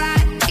is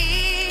right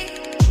here.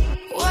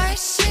 White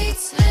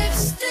sheets,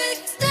 lipstick,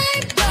 stay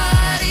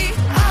body.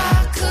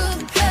 I could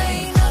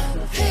paint a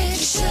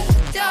picture,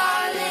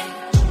 darling.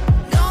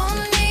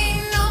 Don't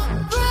need no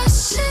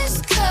brushes,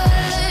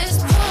 colors.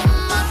 Put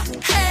my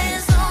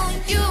hands on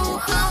you,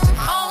 I'm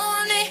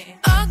on it.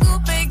 I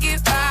could make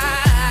it right.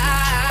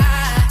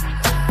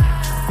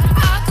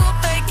 I could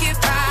make it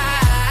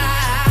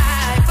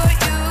right for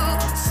you.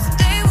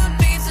 Stay with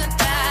me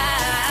tonight.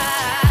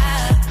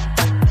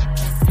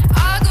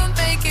 I could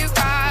make it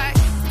right.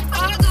 I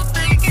could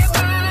make it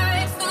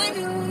right for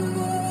you.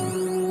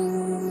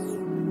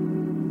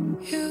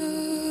 You.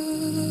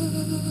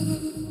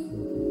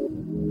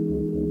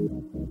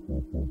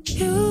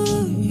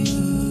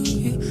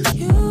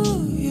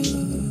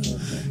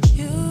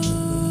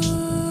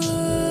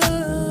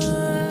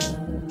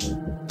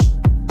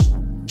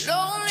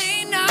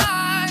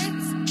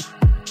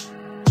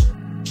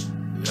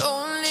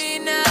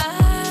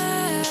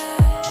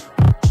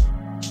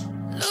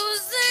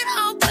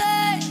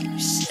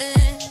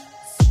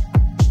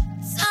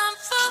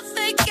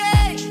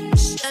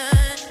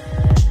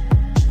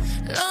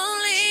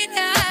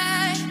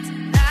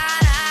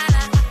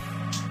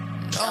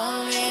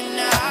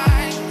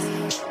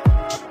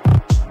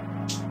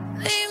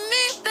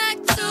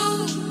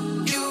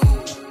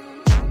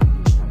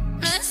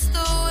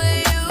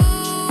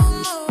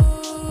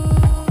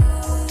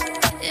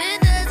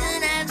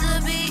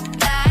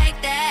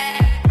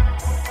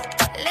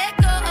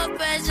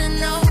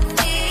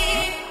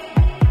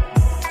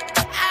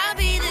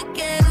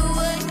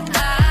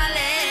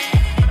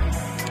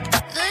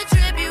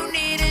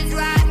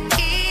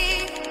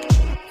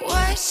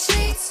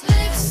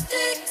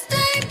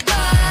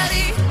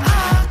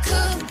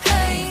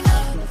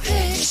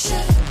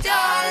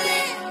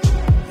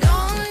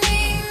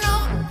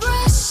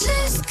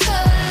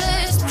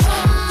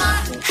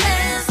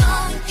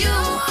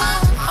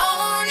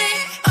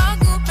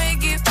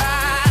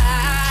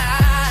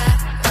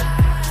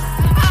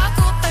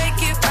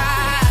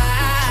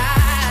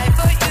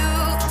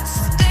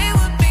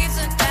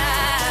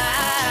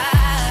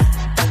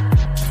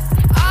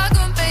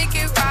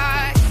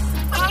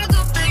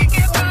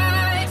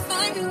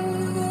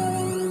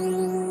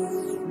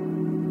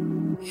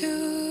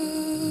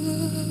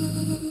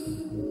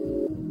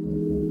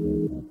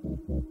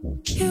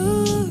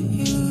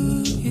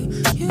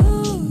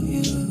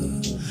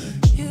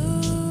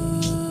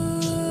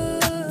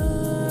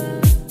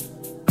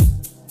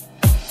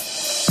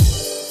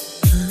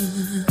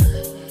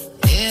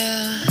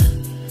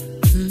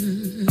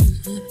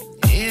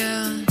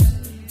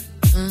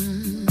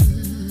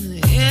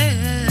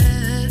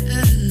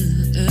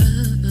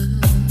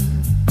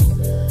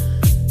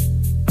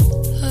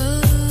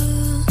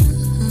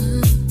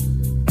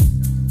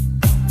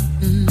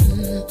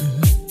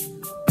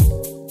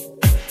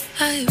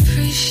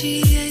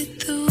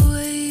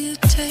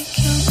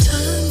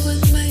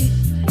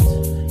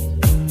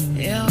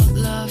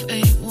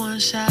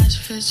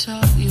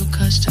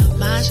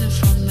 watching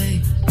for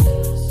me.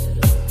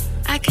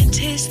 I can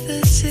taste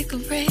the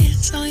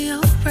cigarettes on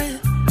your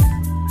breath,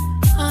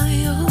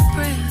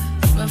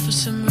 but for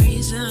some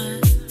reason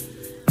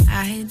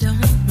I don't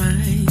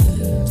mind.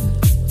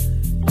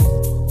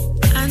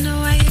 I know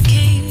why you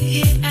came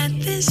here at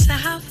this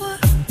hour.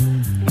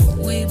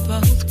 We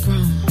both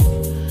grown.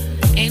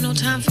 Ain't no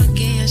time for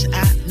games.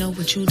 I know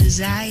what you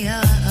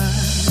desire.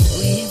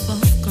 We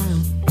both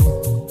grown.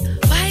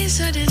 Why you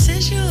so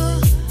sensual?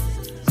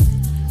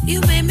 You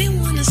made me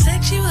wanna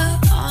sex you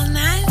up all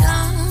night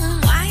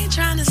long. Why you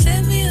tryna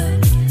set me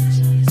up?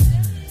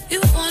 You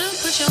wanna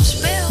put your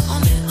spell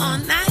on me all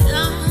night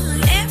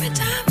long. Every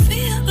time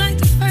feel like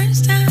the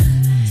first time.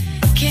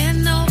 Can't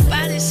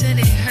nobody say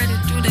they heard it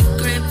through the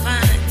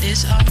grapevine.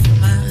 This all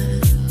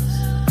mine,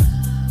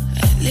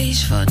 at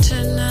least for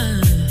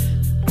tonight.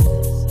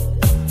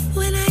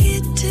 When I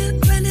get to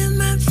running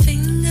my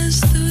fingers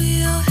through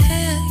your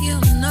hair, you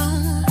know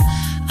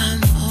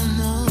I'm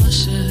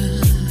almost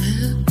there.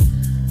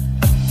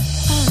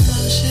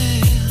 Almost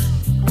there.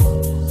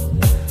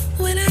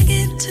 When I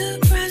get to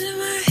brushing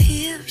my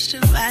hips,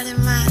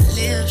 dividing my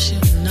lips, you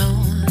know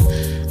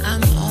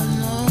I'm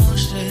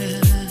almost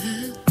there.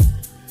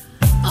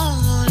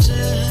 Almost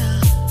there.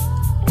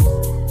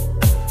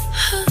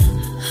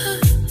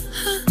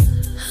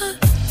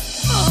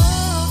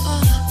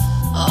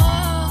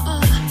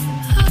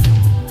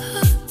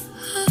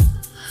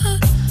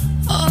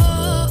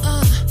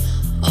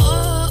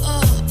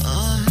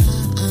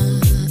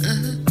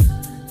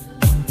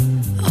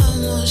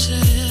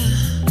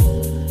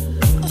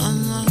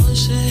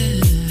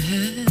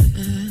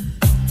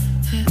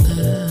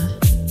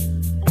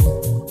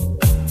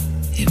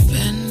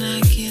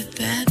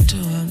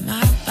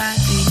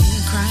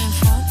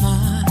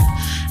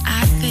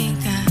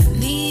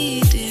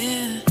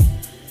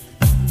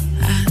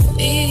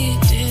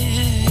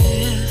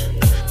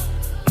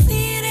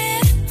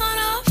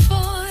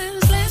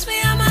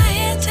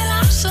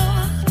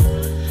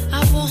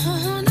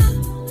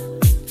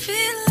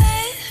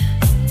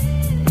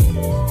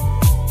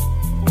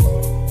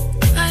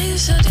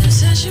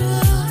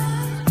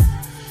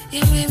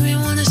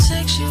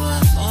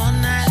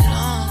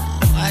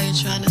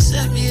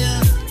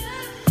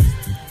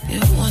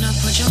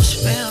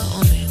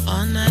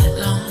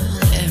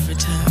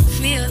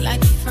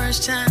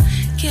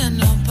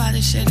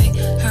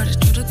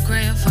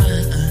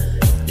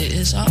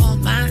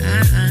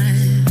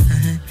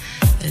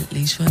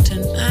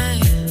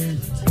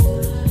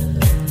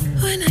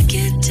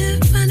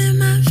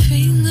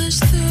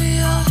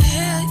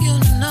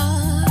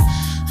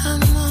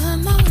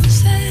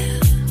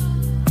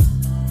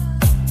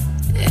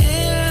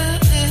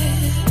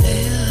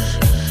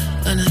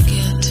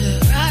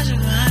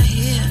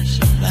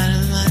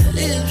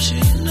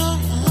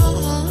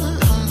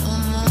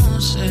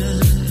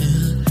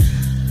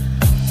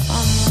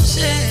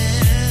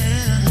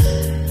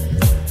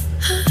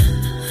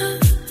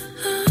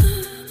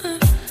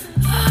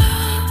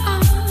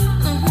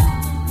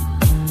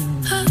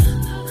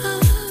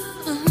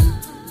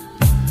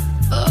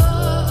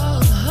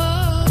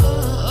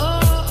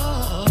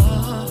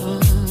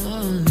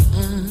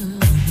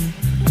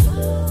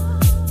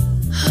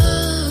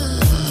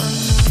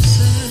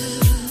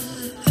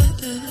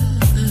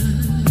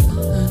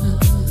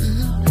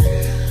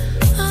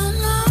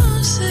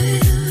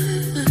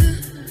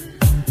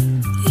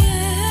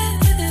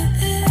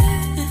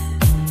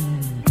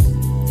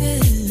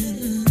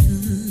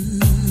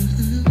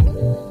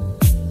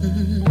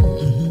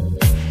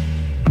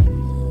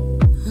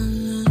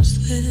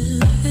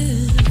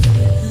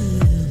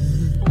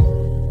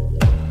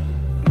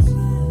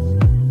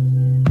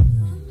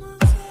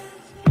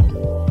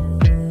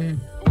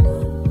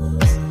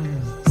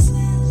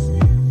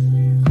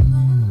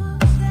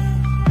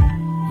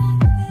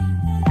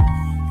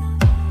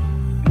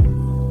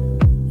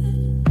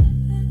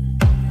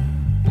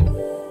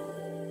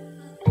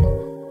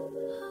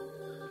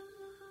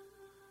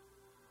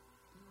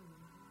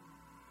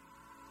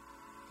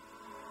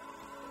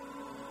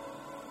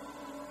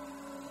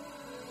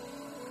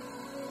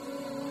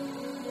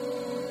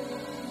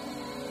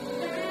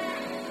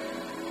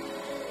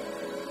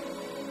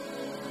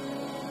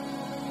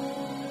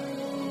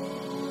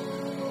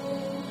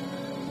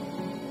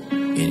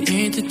 It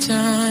ain't the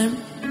time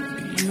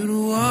for you to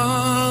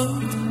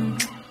walk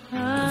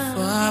if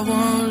I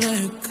won't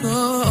let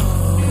go.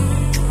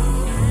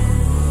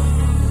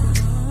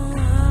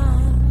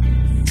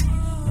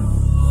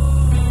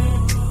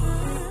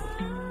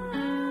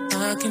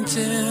 I can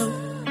tell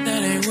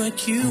that ain't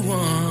what you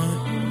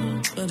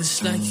want, but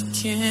it's like you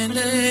can't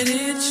let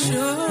it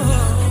show.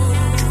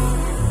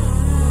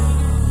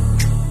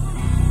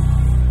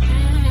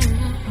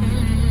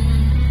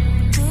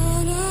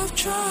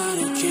 Tried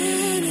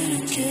again and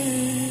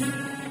again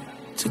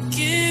to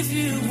give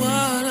you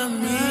what I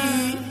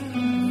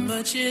need,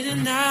 but you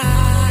deny.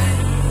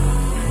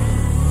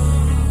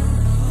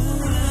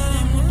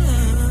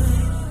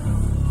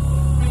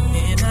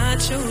 And I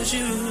chose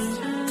you,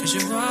 'cause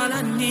you're all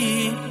I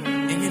need.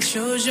 and you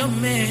chose your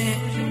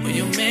man, but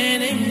your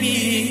man ain't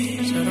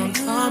me. So don't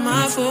call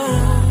my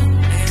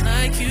phone, ain't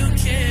like you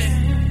care.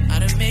 I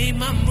done made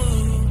my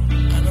move,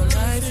 I know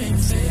life ain't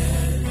fair.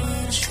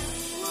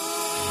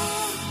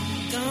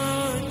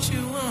 Don't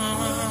you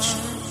want,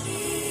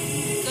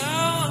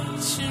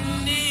 don't you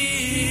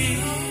need?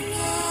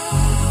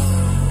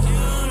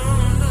 You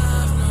don't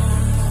love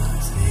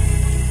nobody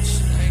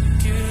like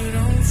you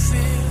don't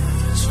feel.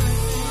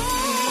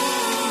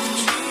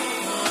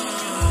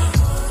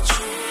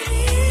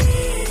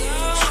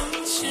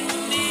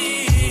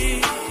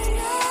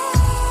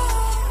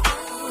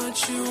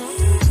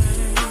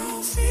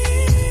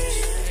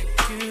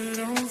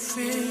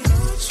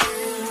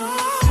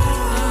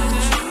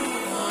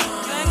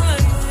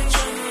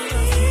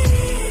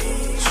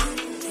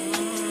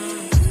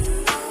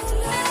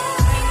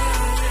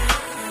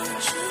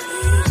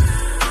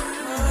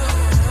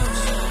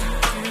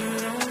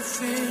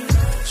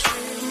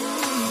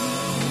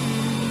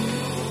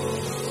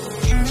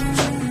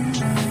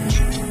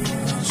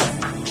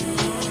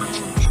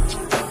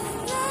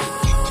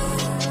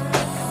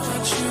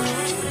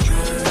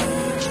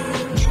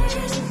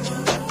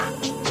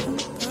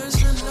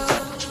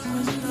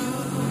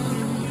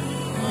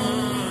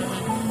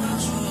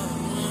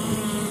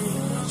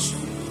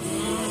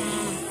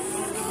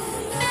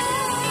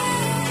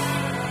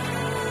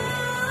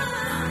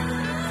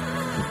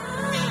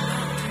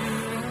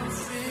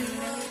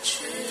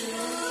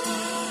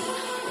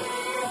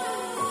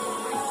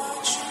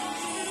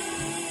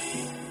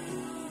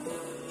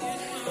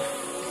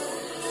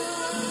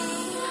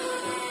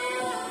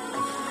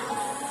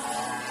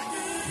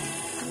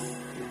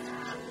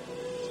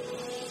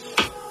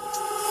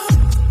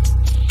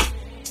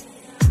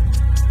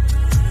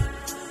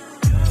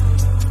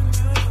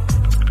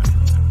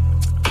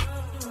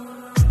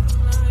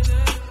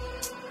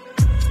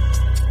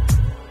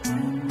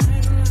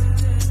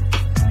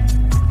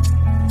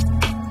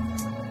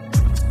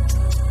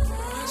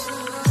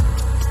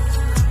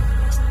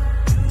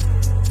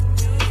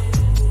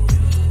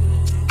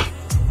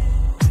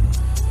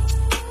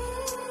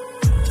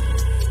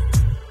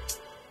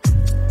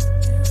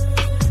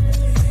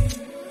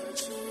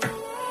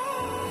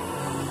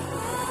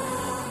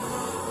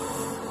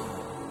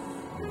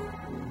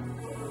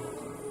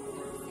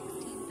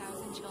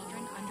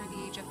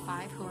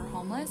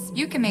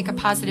 You can make a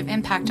positive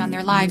impact on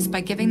their lives by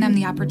giving them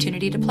the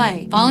opportunity to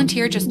play.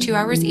 Volunteer just 2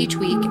 hours each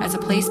week as a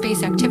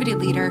place-based activity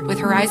leader with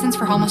Horizons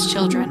for Homeless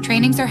Children.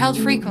 Trainings are held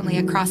frequently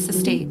across the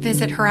state.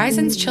 Visit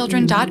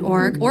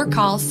horizonschildren.org or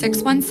call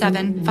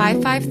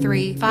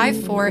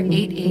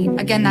 617-553-5488.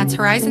 Again, that's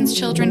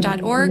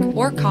horizonschildren.org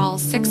or call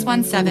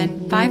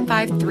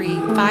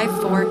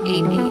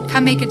 617-553-5488.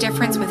 Come make a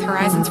difference with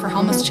Horizons for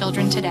Homeless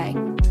Children today.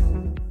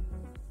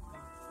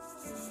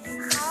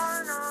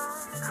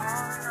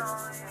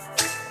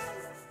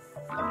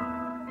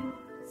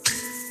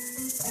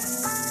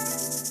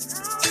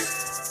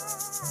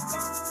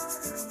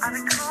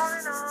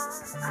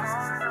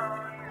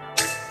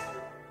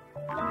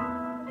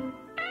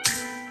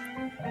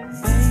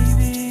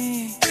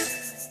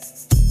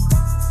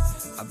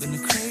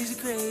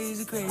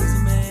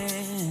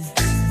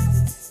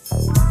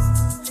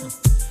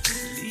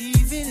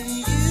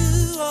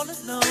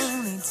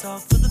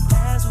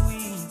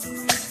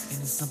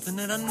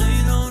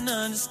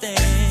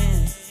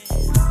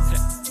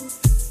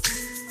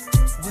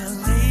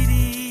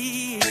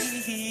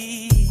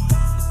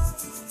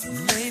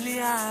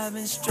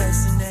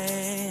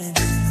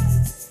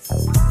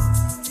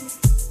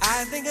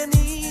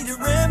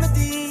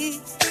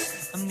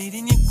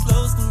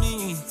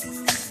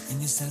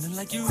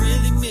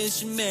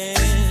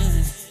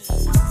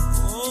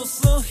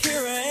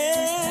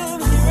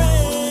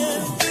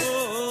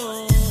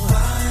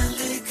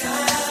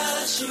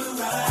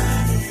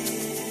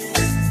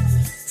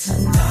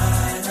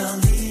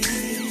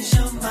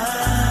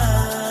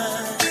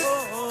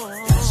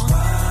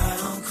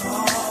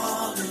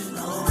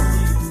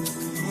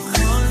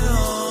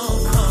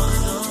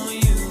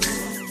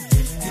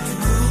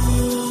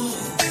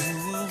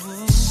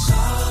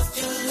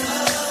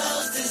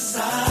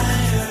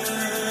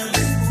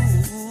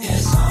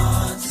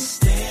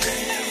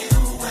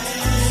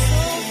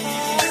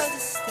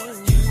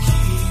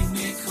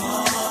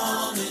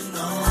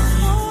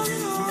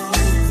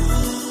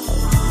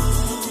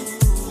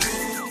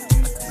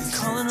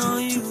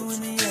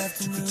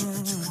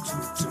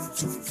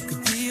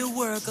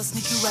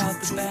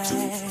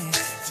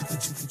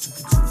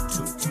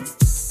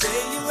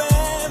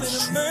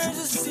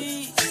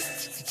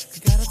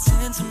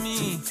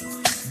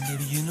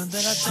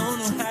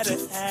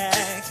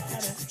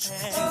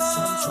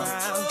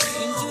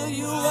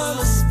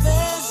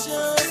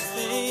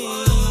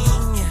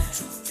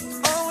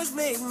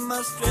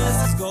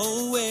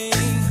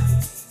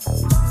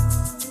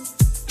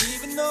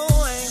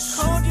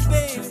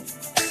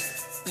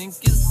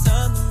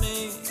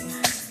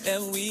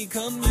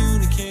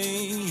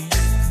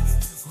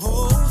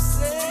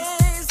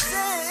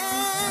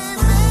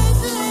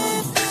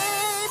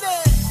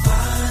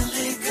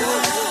 Finally got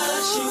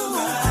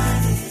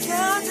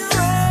you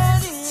right.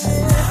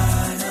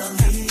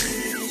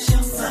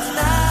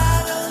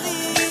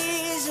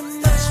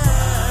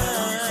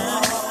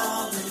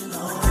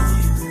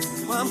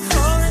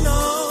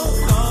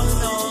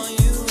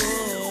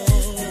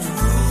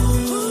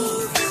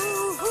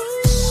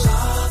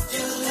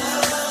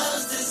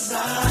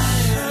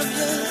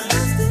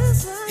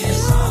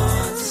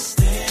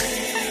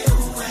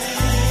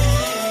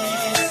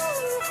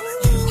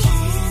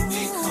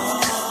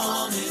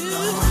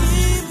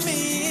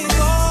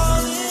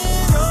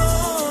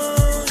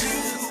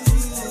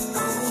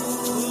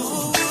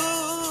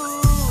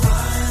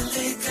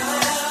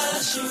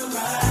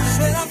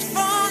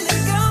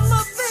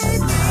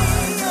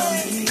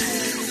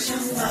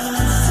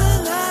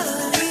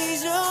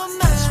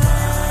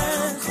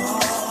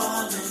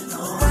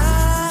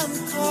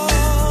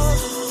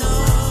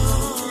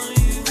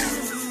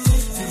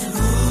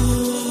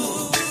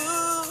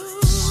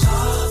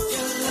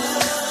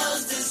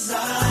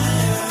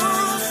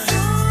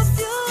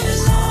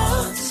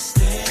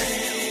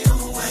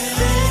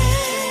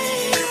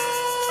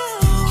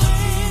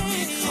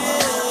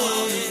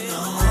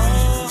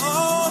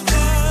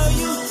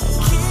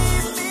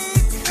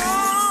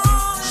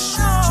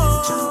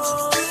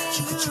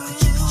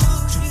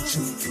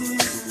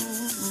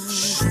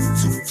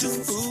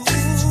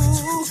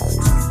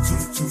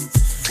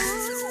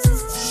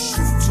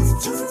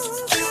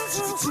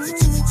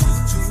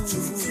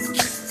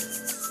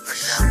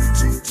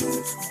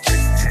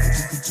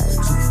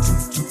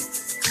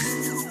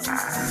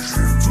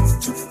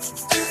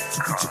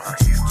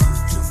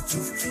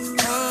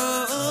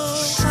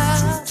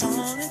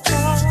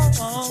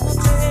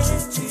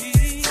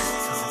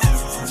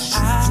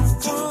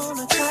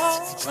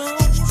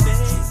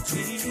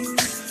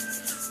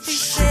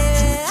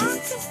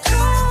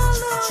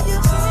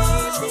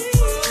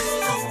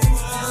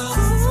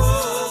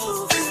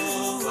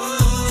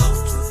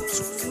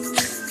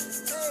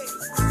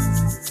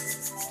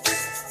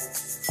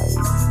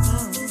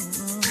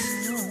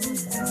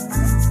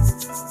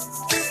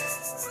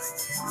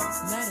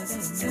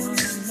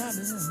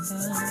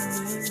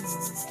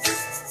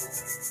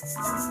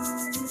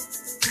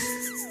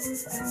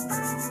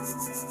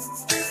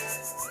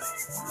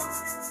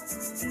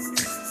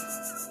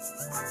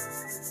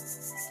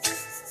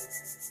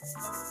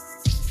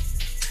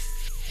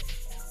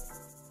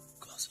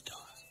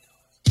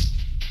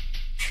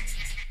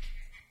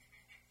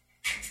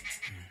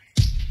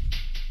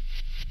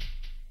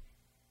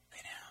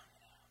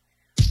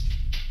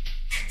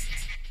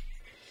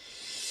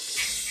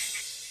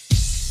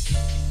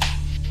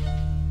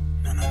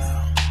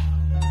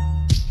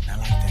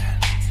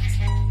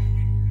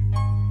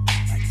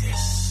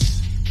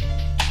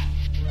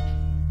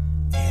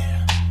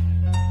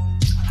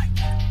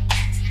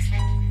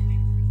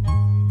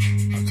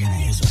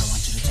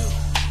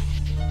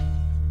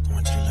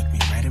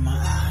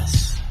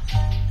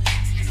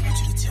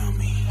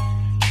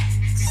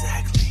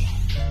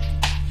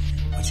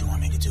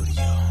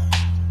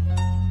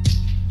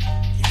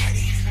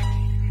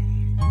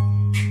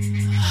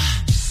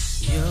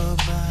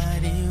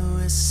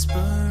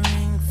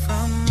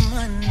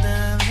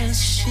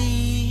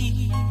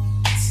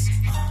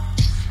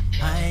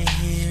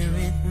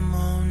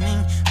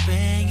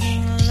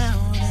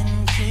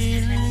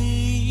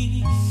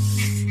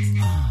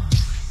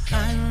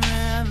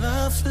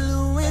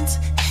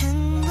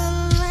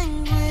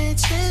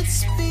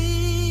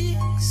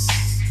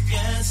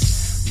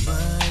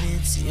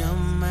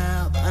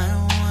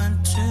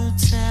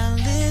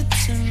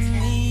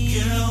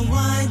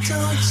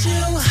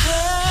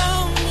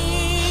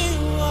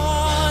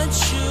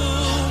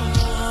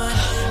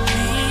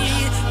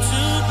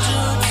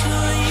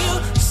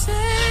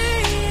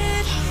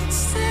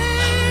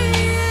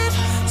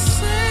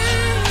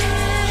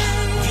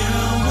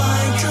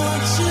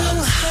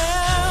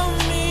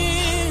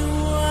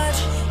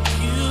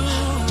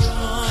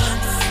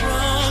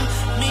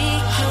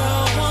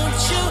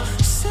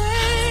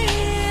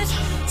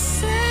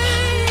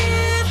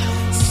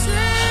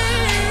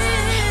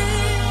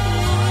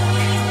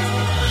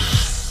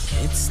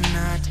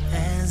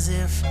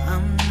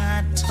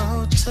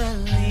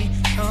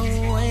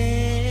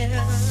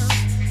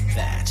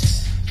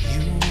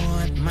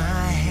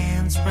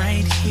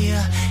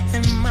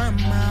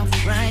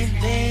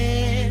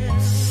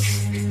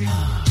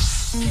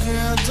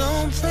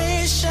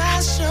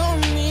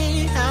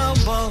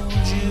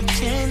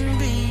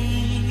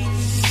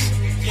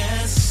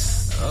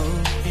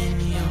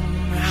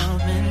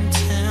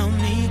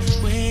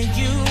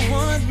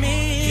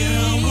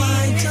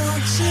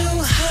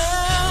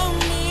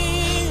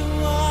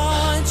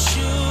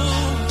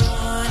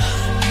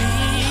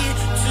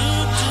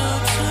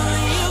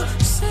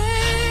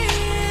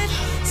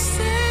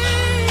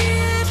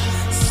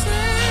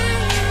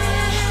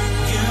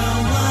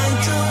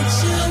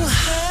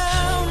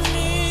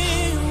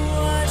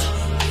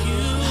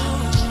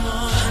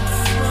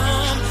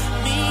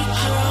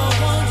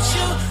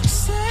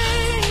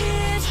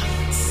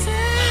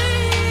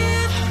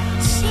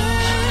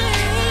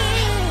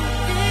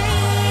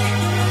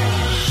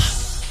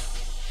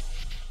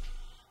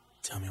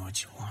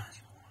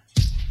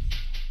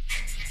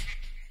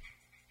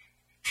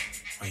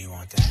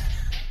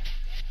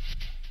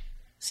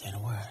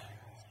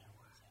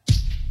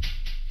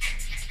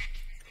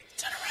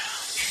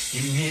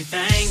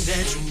 Anything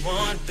that you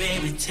want,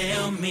 baby,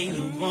 tell me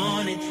you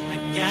want it. I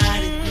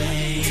got it,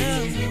 baby.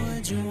 Tell me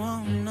what you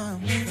want, no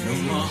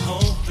more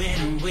hoping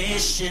and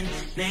wishing.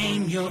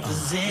 Name your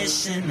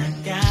position, I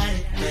got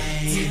it,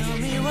 baby. Tell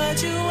me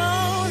what you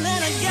want,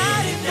 and I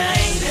got it,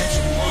 baby. Anything that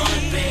you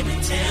want, baby,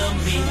 tell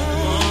me you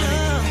want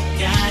it. I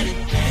got it,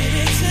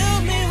 baby. Tell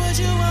me what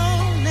you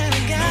want, and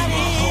I got it. No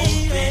more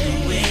hoping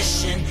and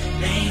wishing.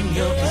 Name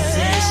your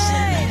position,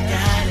 I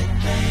got it,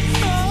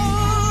 baby.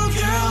 Oh,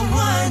 girl,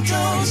 why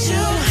don't you?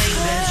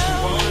 Anything that you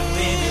want,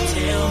 baby,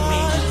 tell me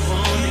you want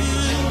it.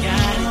 I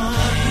got it,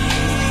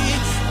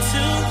 baby.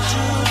 To you,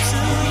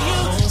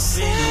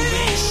 hoping and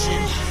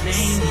wishing.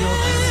 Name your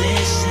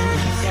position,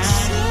 I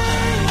got it,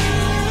 baby.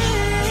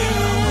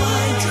 Girl,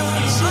 why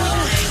don't you?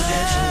 Anything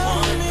that you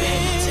want,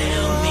 baby,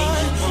 tell me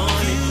you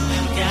want it.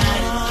 I got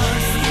it,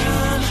 baby.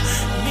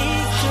 Me,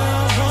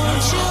 girl,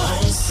 won't you?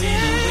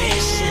 Hoping and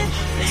wishing.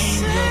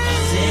 Name your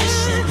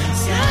position, I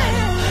got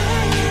it.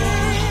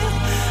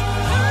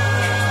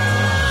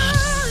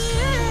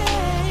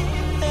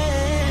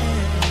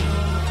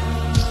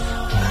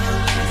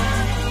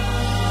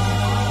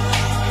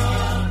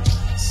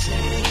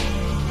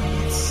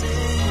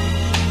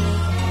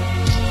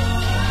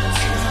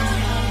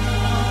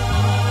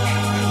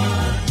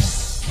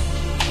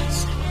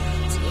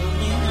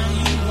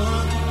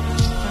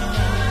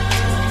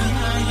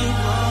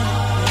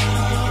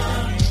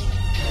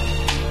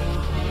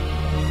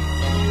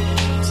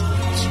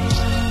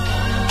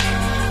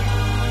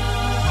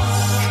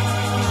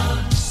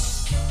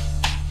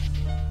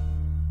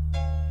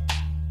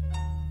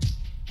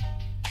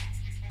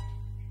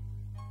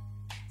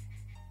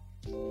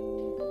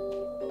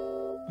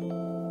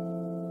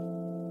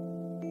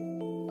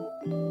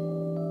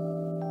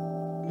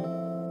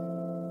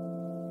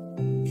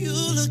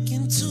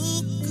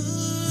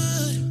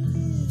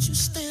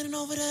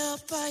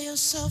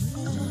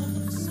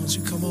 Won't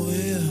you come over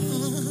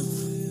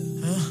here?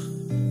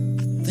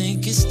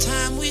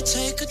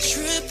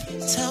 trip.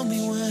 Tell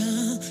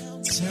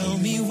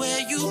me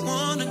where you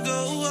wanna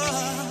go.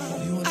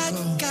 I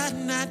got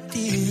an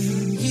idea.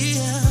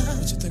 Yeah.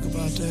 What you think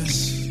about this?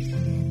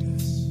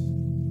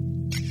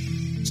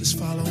 Just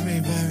follow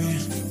me, baby.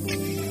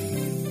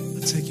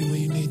 I'll take you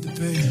where you need to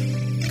be.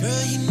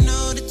 Girl, you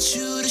know that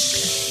you the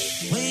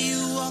shit. When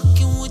you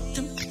walking with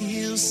them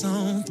heels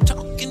on,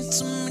 talking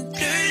to me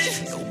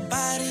dirty.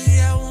 Nobody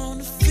I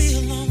wanna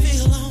feel on.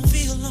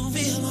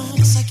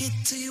 Once I get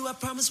to you, I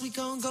promise we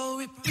gon' go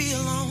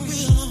real on.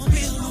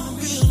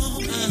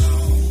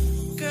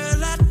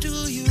 Girl, I do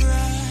you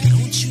right.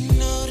 Don't you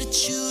know that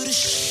you the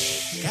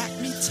shit? Got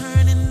me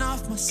turning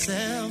off my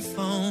cell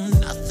phone.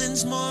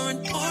 Nothing's more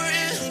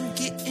important than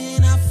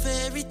getting our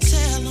fairy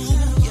tale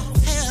on. Your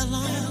hair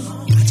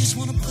long. I just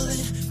wanna pull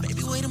it.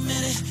 Baby, wait a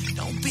minute.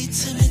 Don't be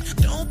timid.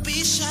 Don't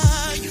be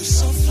shy. You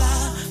so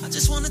fly. I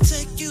just wanna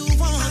take you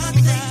on a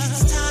ride.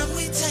 It's time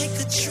we take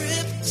a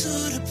trip to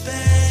the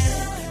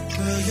bed.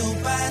 Girl, your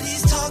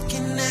body's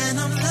talking and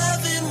I'm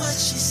loving what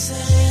she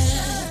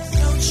said.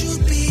 Don't you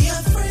be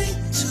afraid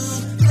to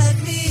let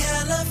me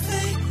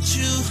elevate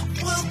you.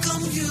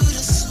 Welcome you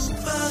to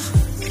super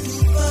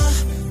duper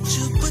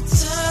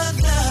Jupiter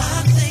love.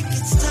 I think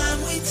it's time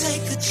we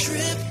take a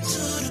trip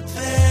to the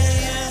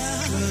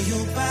bed. Girl,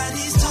 your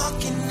body's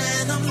talking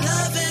and I'm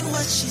loving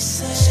what she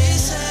said. She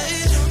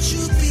said, don't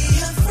you be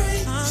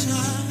afraid to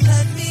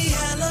let me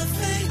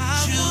elevate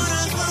you.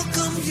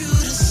 Welcome you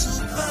to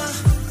super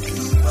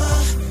duper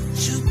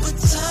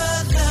Jupiter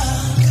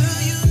love.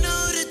 Girl, you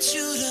know that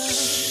you the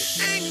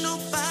ain't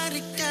nobody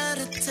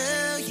gotta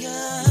tell ya.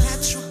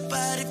 Natural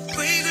body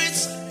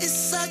fragrance is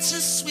such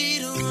a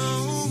sweet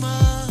aroma.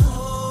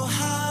 Oh,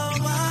 how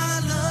I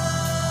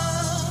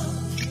love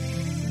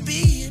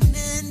being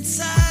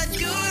inside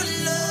your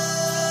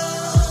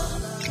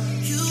love.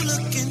 You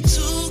looking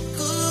too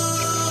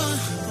good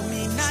for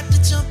me not to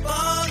jump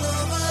all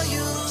over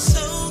you.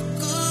 So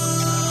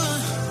good,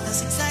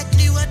 that's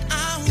exactly what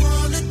I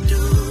wanna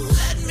do.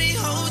 Let me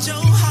hold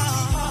your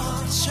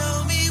heart,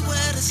 show me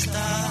where to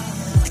start.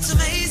 It's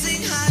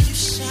amazing how you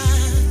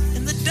shine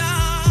in the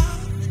dark.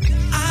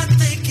 I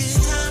think it's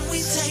time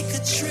we take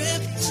a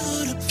trip to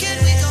the bed. Can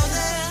we go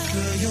there?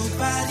 Girl, your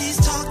body's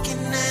talking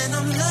and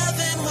I'm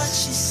loving what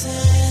she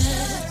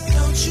said.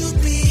 Don't you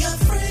be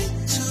afraid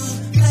to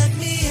let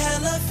me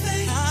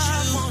elevate you.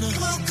 I wanna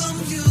welcome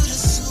you to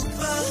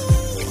super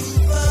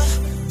duper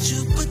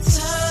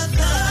Jupiter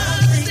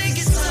love. I think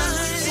it's time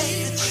we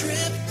take a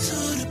trip to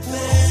the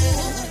bed.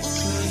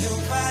 Girl, your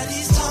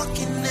body's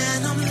talking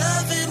and I'm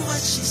loving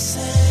what she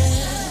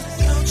said.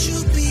 Don't you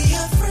be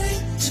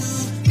afraid to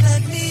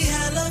let me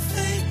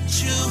elevate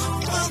you.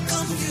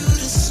 Welcome you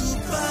to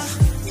super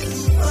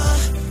duper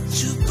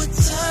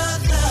Jupiter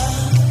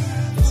love.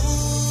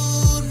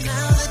 Ooh,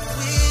 now that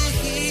we're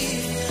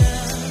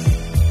here,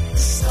 the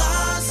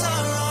stars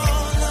are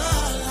all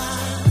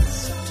aligned.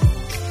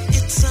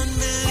 It's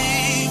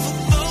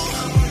unbelievable,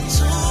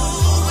 so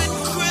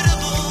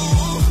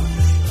incredible.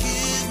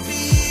 Give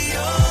me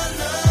your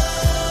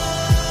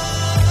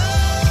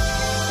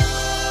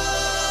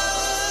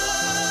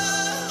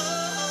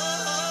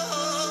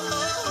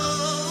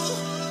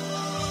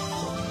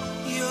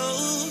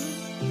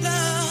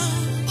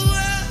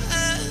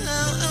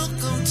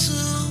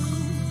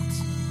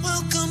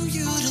welcome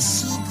you to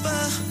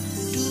super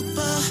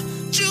duper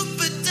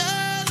Jupiter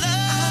love.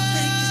 I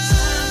think it's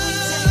time we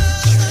take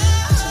a trip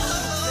to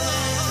the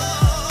bed.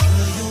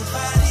 Girl, your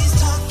body's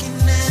talking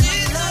and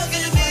I'm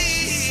loving what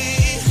she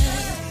said.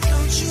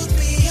 Don't you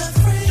be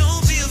afraid.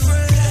 Don't be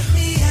afraid. Let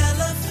me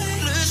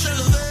elevate you.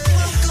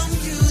 Welcome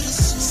you to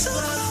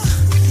super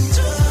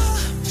duper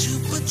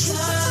Jupiter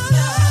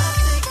love. I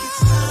think it's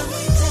time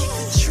we take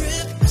a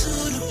trip to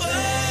the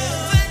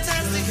bed.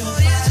 Fantastic, your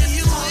body's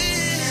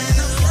talking and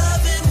I'm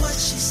loving what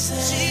she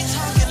said. She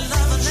talking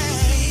lovely.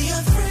 Be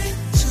afraid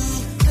to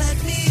let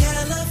me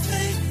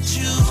elevate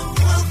you.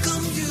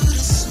 Welcome you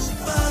to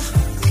super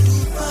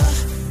duper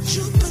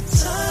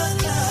Jupiter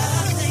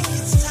love. I think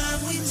it's time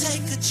we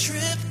take a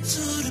trip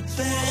to the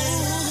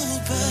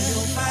bed. Girl,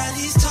 your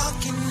body's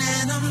talking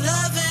and I'm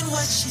loving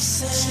what she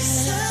said.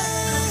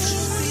 Don't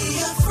you be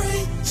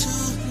afraid to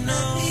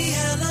let me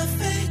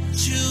elevate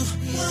you.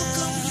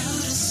 Welcome you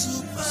to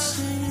super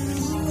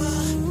duper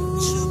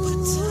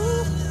Jupiter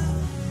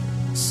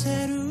love.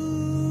 Said ooh,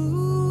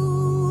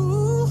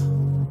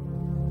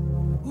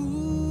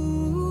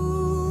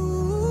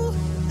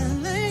 and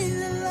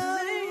lazy love.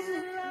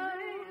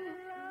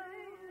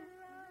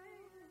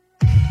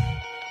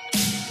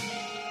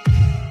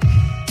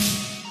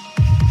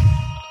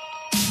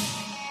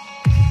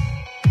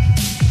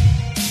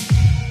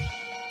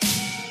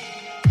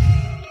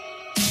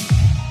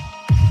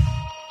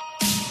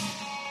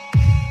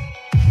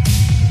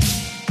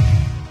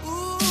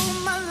 Ooh,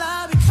 my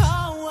lobby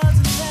call was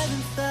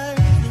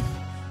 11:30.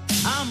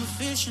 I'm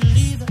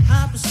officially the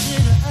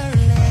opposite of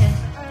early.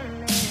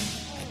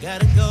 I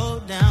gotta go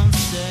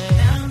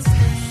downstairs.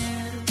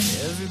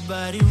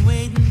 Everybody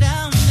waiting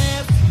down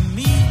there for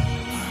me.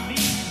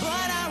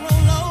 But I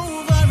roll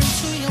over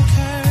into your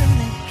curtain.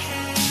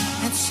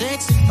 That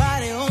sexy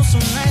body, oh so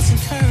nice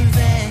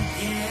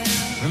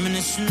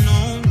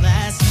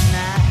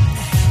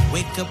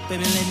back up,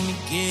 baby, let me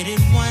get it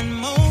one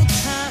more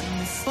time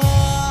before.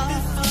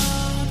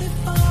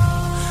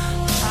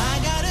 I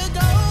gotta go,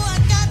 I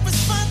got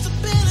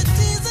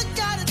responsibilities I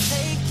gotta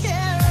take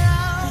care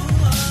of.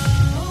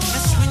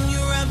 That's when you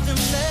wrap them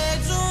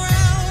legs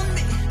around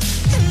me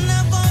and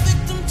I fall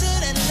victim to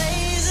that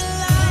lazy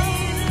love.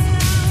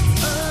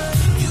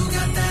 You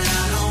got that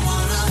I don't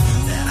wanna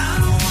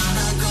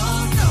go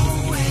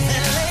nowhere.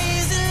 That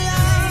lazy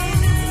love.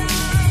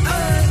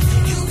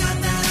 You got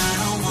that I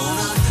don't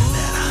wanna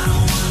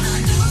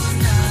do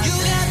nothing. You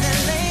got that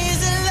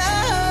lazy love.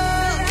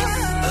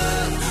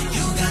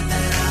 You got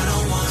that I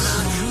don't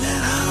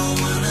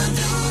wanna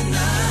do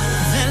nothing.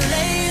 That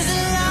lazy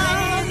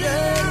love.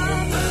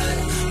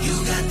 You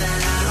got that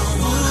I don't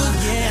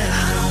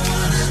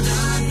wanna do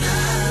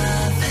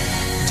nothing.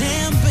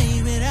 Damn,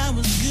 baby, that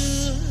was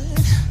good.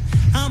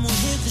 I'm gonna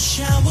hit the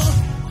shower,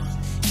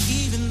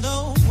 even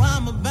though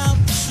I'm about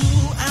 2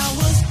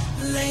 hours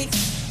late.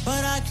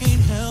 But I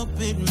can't help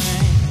it,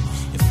 man.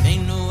 If they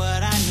knew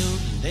what I knew,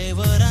 they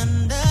would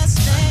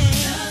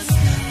understand.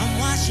 I'm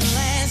watching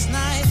last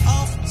night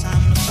off,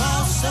 time to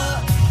boss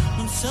up.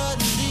 When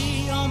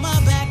suddenly on my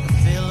back I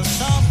feel a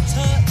soft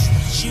touch.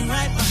 She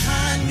right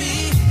behind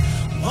me,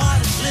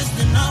 water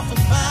glistening off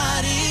her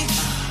body,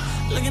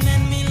 looking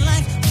at me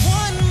like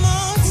one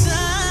more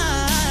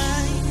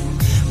time.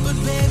 But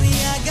baby,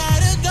 I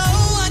gotta go,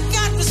 I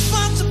got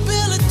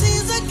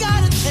responsibilities I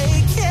gotta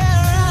take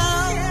care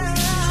of.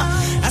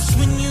 That's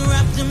when you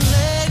wrap them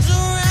legs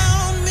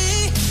around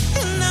me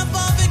and I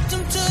fall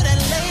victim to that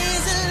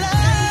lazy love.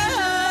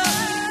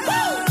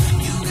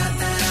 You got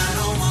that I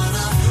don't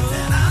wanna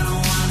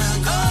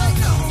go.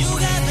 You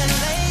got that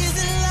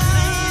lazy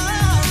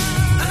love.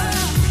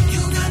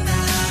 You got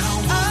that I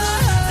don't wanna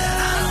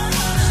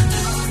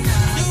do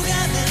nothing. You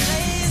got that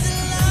lazy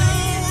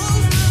love.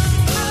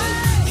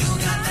 You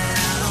got that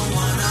I don't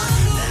wanna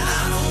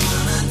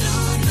do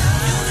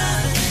nothing. You got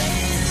that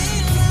lazy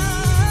love.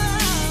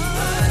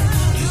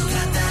 You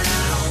got that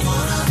I don't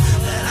wanna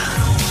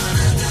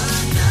do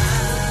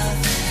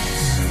nothing.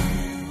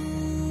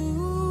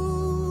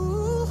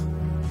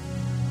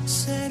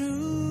 Said ooh,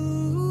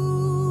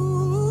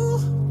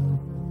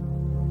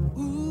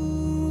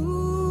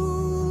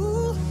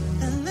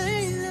 that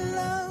lazy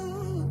love.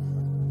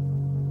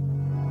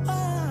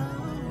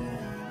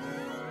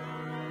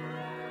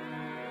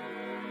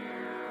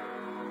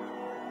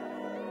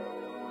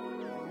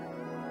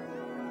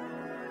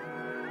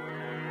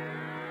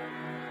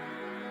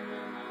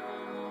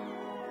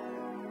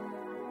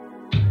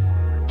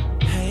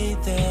 Hey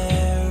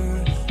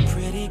there,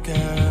 pretty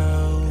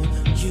girl.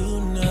 You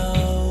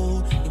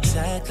know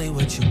exactly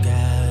what you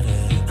got.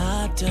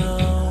 I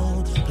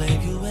don't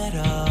blame you at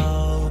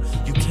all.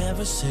 You can't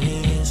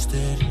resist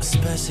it,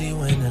 especially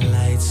when the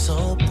light's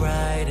so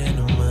bright and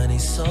the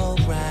money's so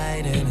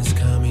right and it's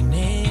coming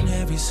in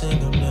every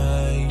single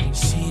night.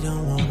 She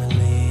don't wanna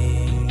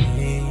leave.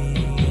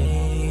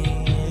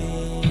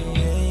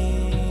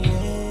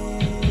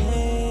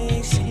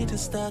 She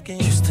just stuck in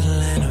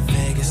Houstatlantavegas.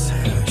 Vegas,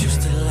 her.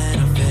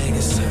 Houstatlantavegas.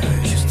 Vegas, her.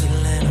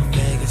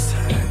 Houstatlantavegas.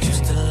 Her.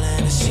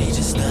 Houstatlantavegas. She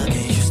just stuck in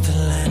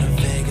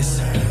Houstatlantavegas.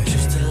 Her.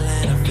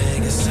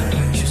 Houstatlantavegas. Her.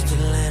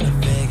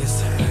 Houstatlantavegas.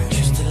 Her.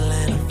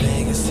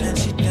 Houstatlantavegas. And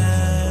she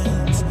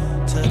dance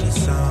to the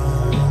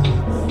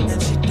song.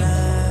 And she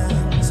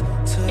dance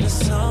to the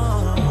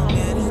song.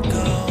 And it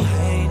go,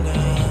 hey,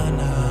 nah,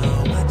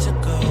 nah, watch it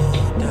go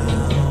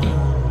down.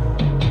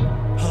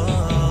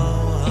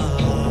 Oh,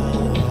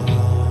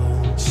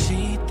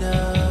 she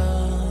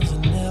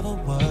doesn't never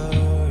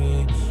worry.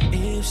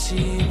 If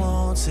she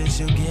wants it,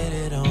 she'll get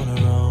it on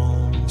her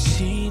own.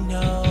 She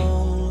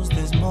knows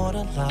there's more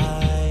to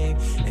life,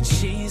 and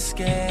she's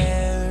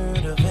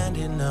scared of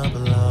ending up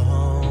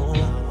alone.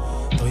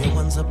 Throw your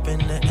ones up in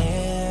the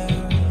air.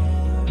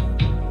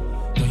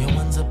 Throw your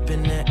ones up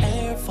in the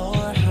air for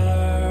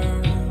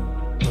her.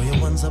 Throw your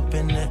ones up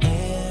in the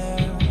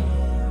air.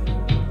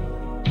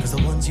 'Cause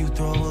the ones you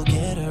throw will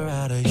get her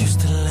out of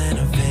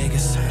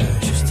Houstatlantavegas. Her.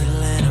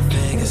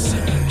 Houstatlantavegas.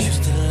 Her.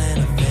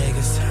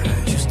 Houstatlantavegas. Her.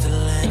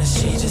 Houstatlantavegas.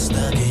 She just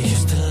stuck in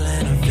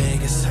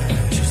Houstatlantavegas. Her.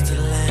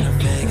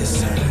 Houstatlantavegas.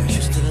 Her.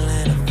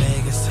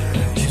 Houstatlantavegas. Her.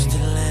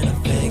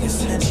 Houstatlantavegas.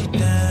 And she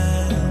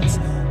dance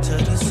to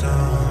the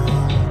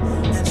song.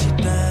 And she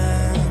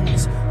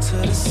dance to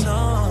the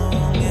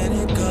song. And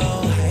it go,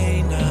 hey,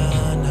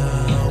 nah,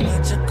 nah,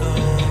 watch it go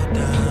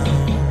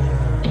down.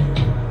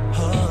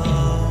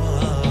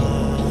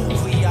 Oh,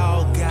 we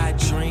all got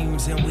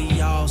dreams and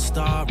we all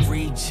start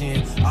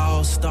reaching,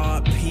 all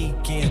start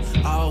peaking,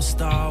 all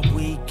star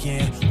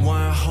weekend.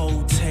 One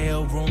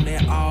hotel room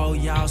that all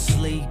y'all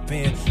sleep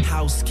in.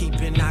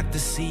 Housekeeping out to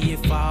see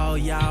if all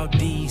y'all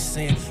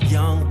decent.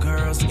 Young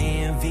girls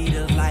envy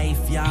the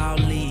life y'all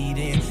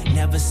leading.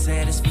 Never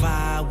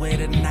satisfied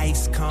with a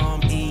nice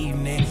calm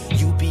evening.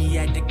 You be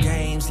at the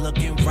games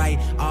looking right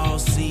all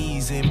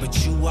season,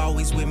 but you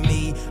always with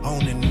me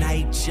on the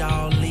night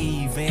y'all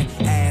leaving.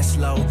 Ass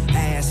low,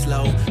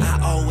 I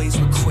always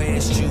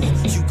request you.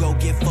 You go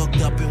get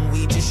fucked up and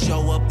we just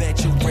show up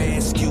at your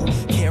rescue.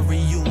 Carry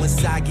you in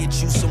Cause I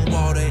get you some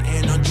water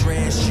and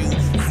undress you.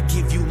 I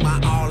give you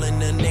my all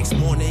and the next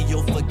morning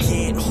you'll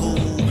forget who,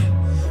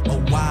 or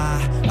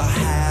why, or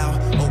how,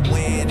 or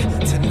when.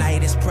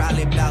 Tonight is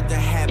probably about to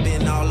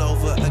happen all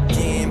over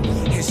again.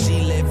 And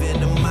she live in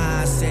the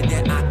mindset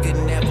that I could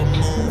never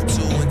move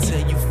to.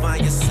 Until you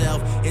find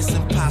yourself, it's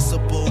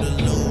impossible to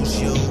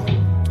lose you.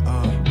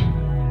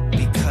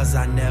 Because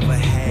I never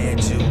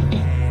had you.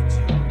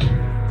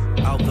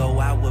 Although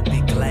I would be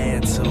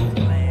glad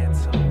to.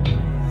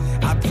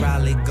 I'd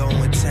probably go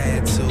and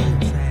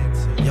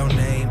tattoo your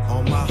name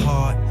on my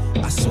heart.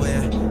 I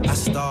swear I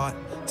start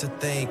to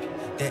think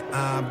that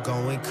I'm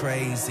going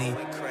crazy.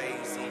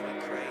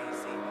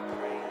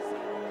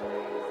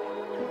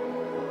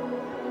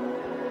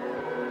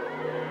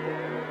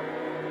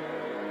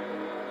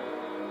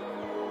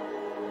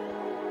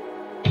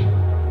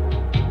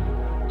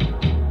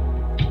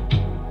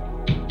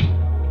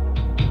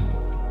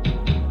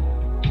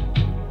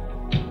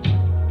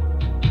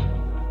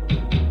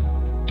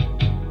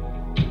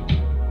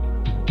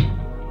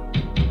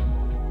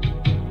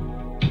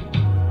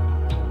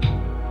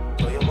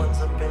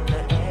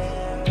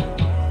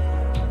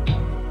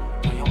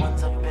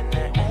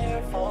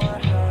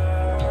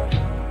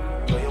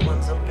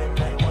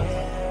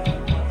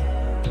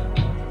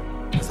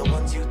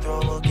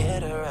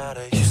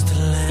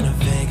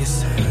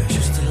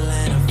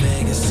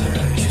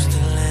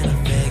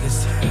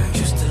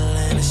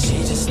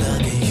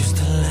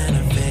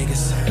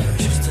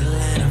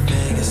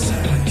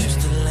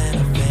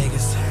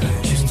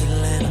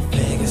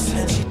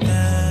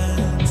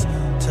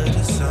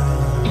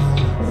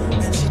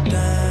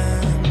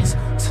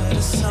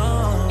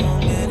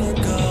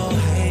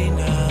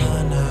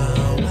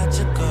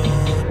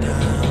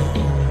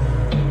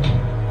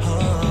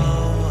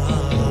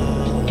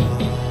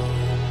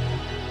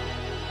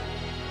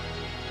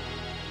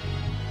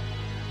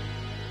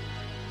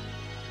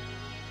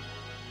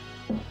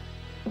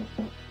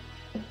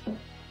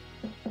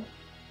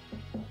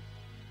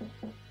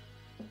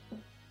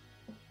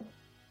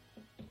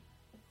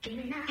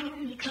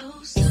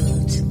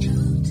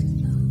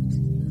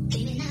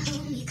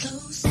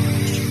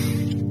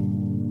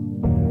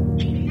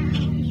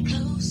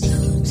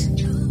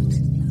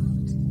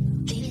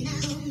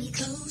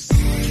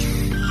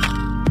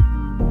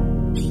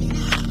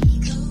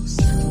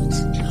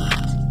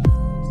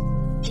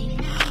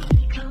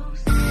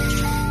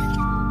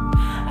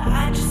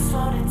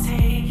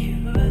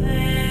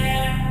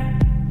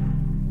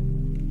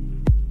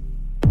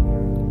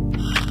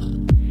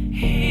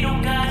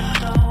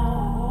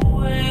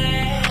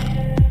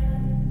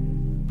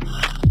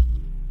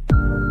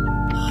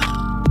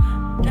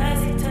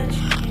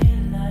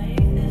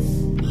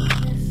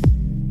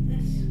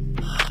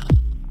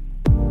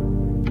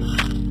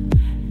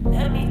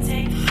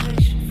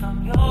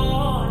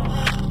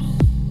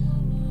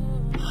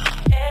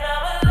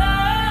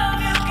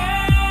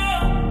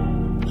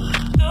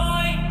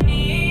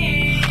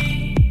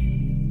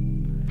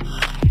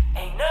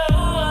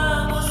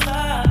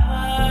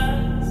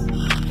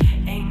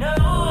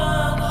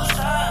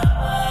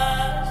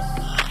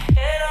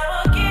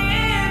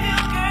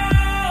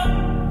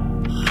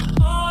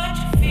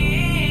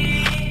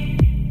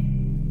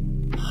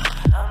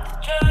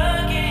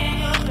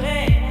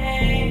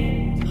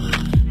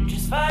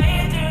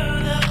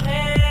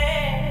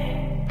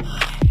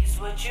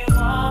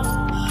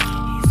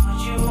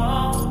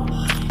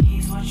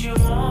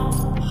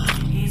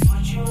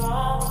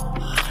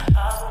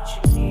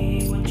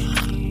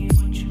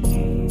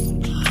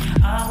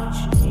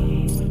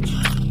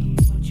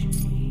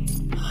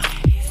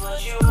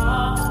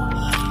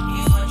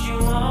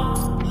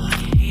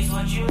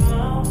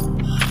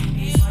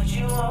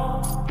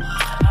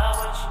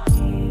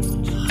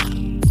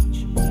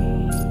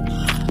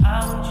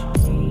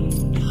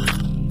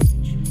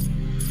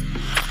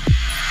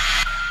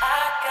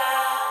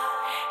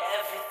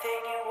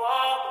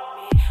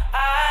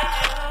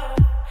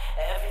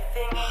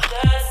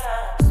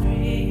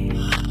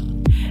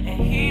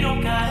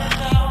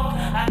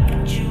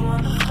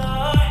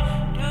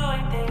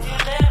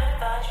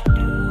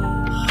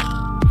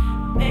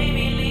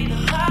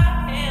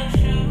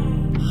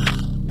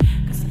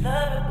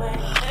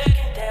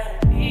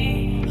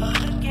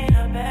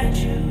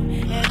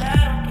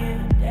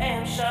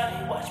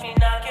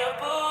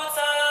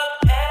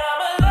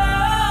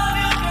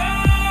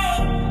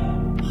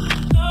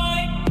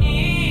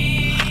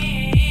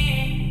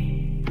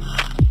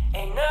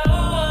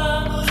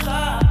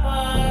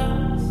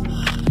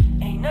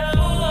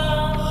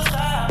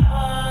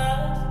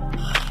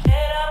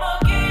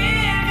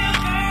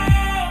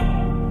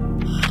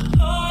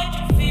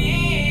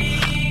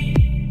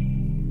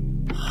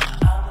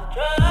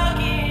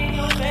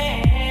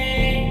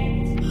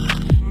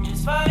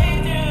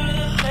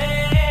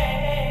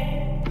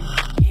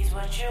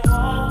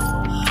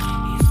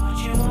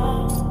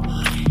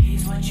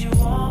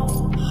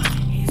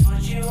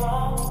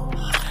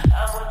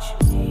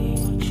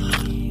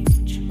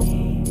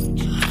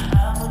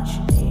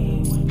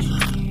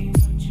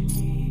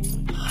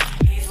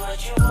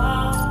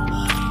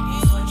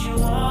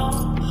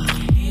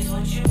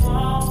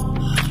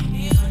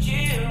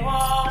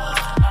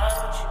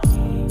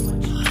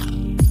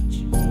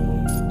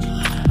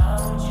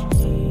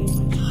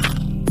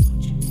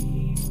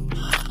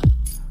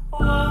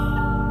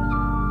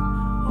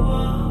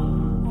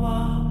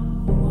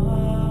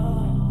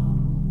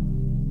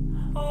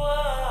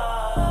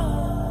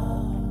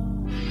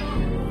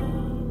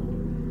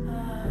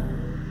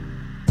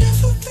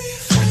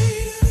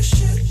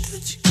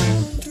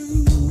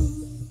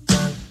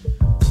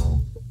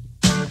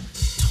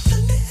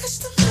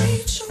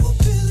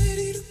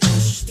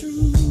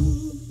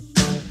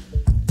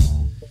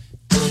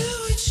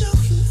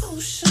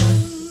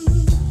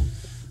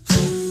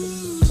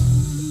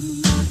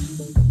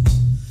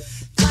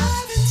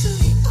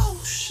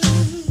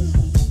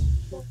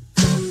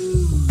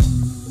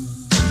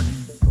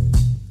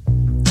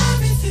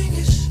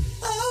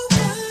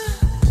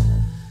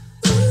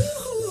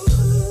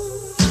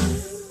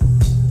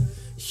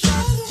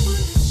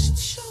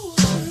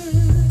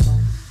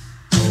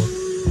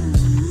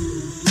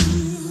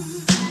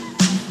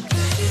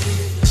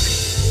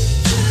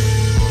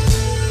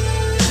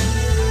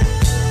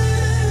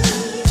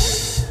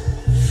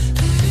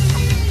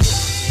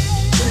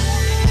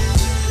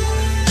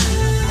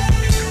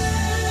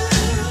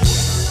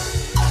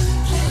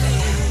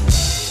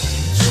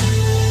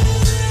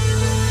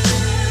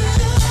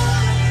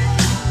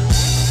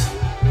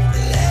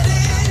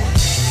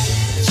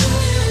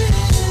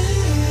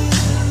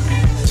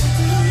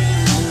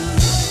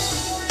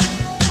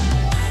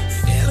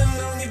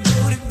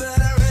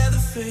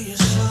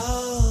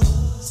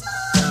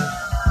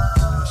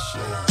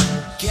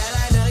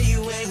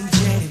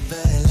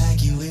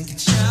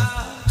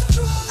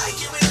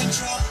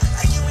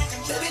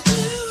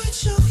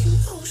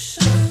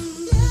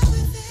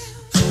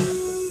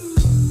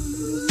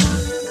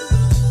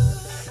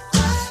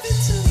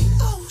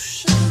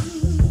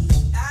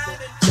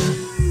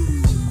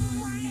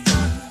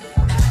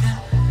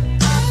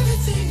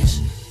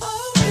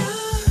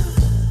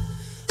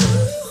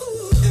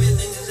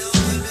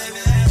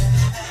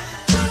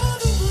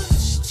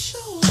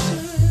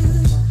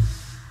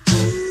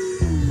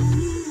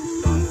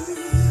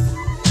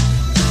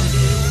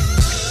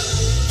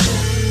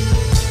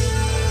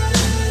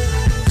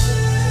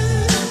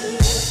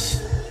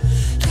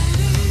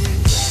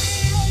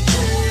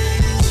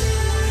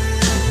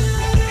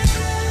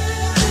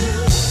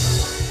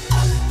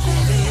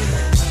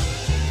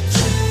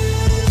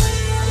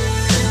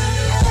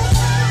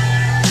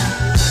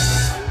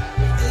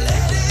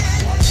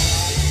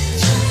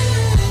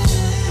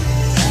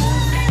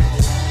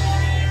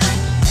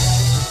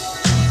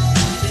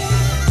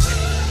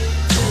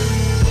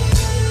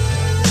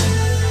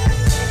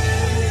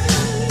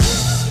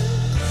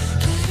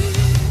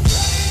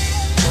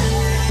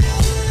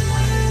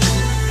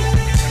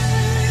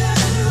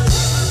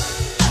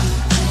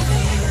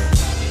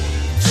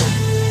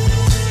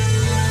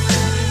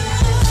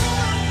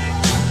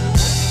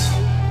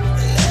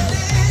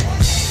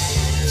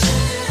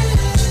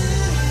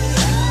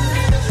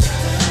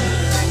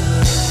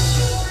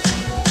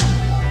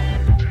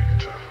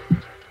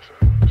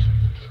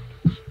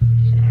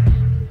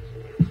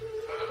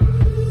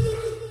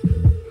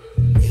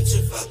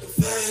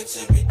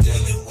 fine to be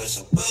dealing with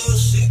some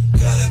bullshit.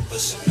 Gotta put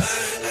some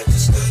mind, I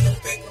just gotta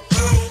pick a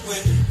bone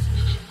with it.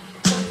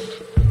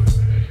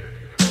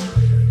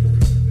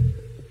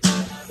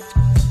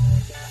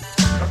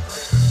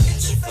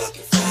 It's a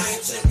fucking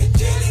fine to be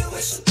dealing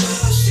with some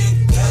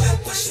bullshit. Gotta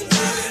put some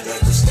mind, I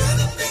just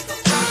gotta pick a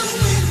bone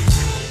with it.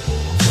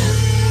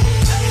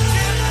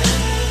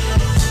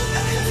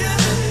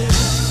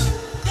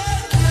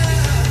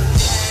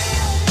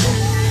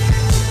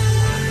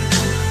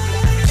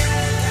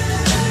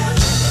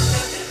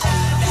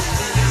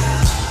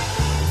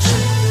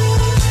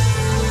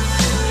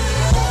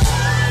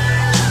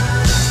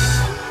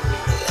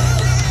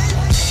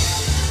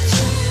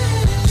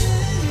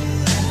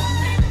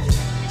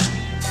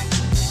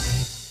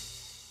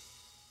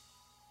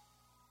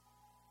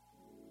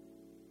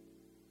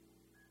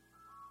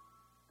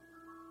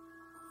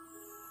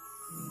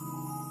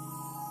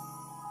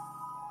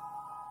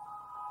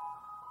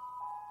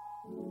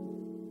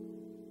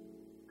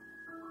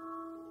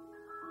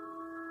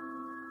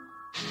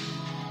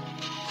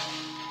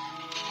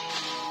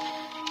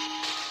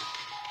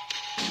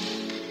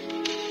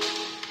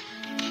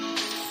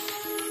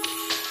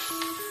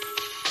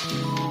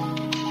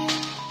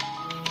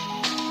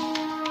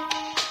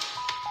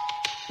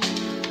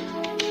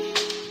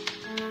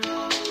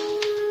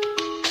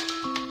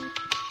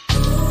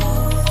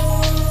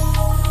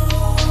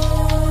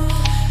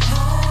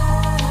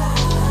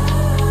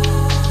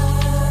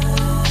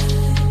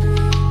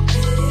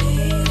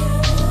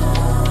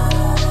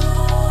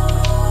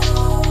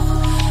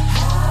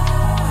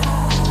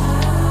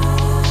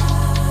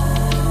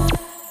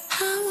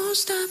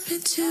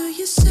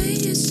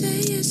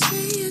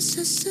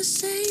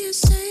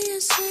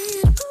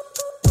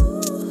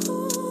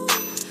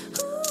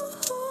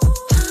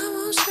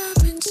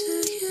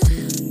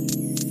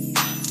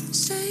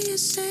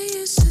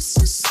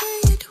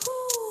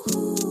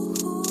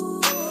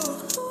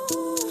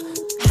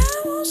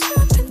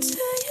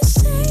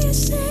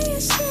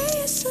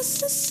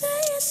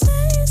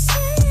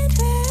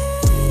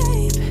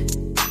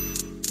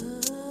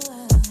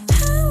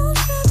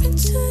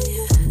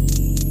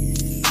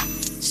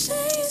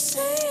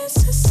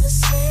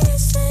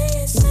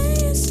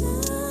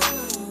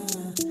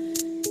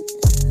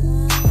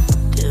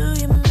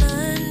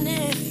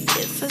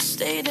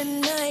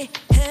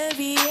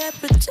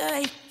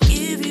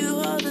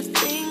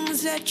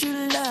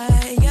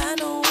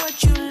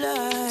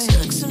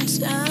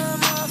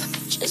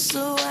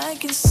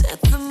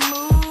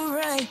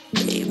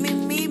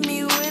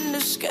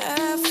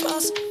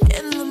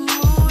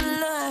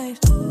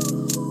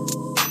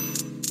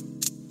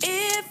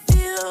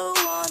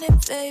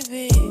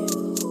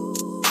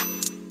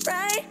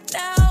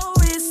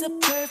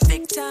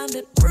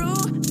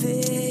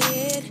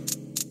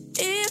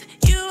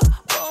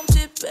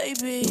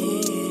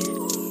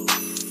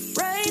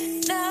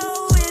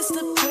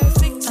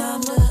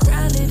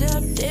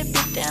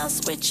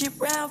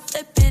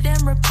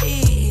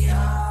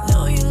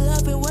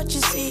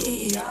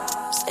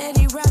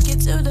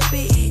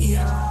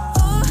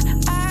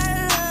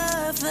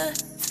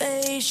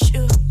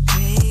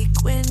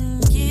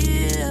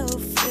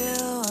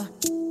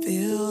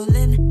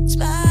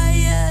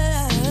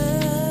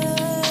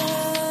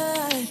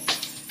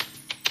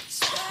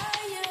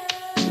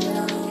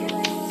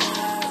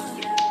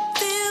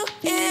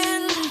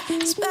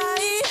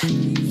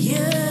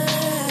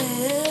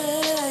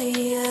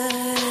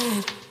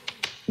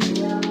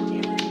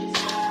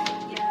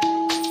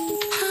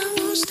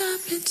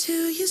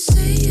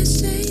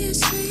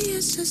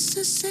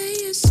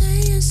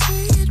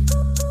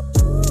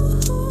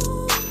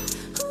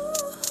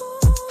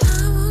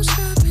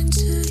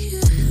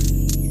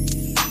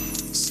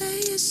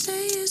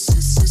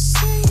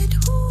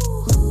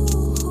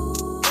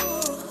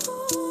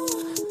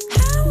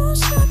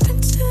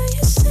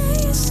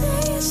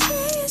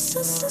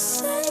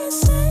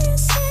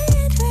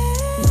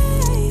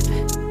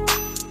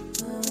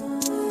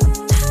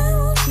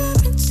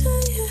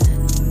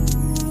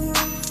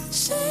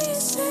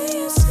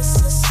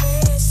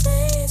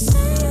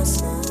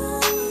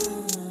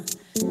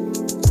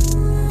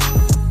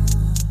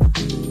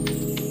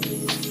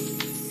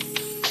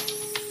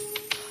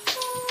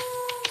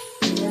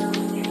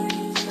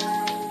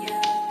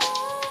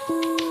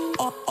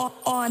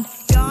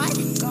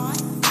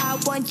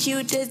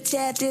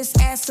 Tear this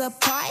ass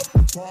apart.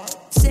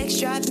 Sex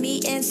drive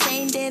me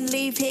insane, then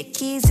leave hit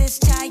keys, it's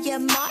tire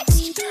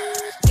marks.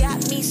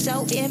 Got me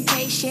so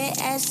impatient,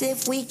 as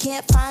if we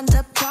can't find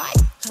a part.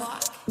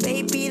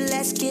 Baby,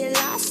 let's get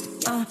lost.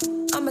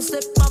 I'ma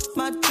slip off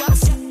my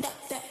trust.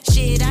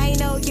 Shit, I ain't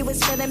know you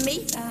was feeling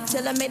me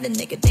till I made a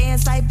nigga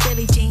dance like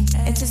Billie Jean.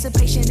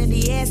 Anticipation in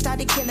the air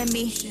started killing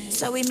me,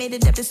 so we made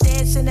it up the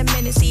stairs in a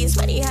minute. See, it's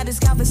funny how this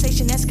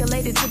conversation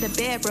escalated to the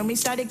bedroom. We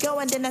started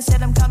going, then I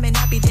said I'm coming,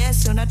 I'll be there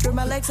soon. I threw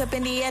my legs up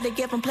in the air to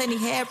give him plenty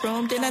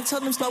headroom. Then I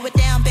told him slow it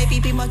down,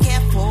 baby, be more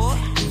careful.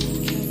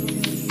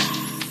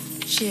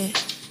 Shit,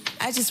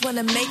 I just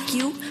wanna make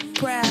you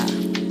proud.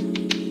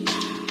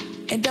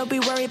 And don't be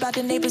worried about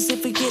the neighbors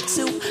if we get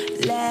too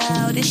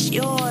loud. It's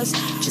yours,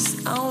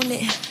 just own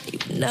it.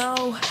 You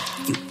know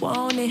you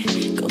want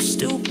it. Go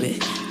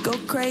stupid, go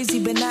crazy,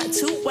 but not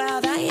too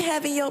wild. I ain't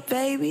having your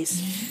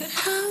babies.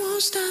 I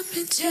won't stop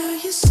until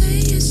you say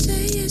it,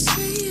 say it,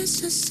 say it,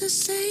 sister,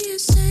 say it,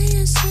 say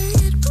it, say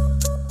it.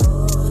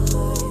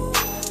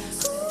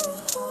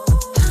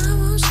 I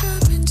won't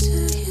stop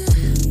until you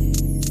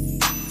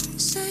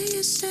say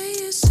it, say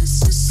it,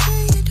 sister,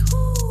 say it.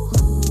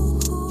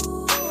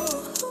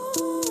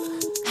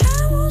 I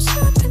won't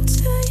stop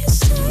until you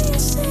say it,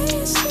 say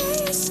it,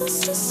 say it,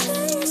 sister,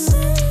 say it,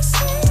 say it,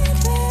 say it,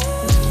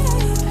 babe.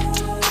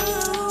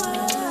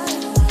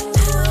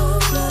 I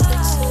won't stop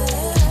until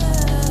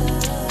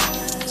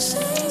you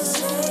say it,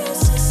 say it,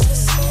 sister,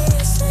 say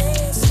it, say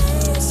it,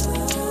 say it, say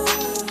it.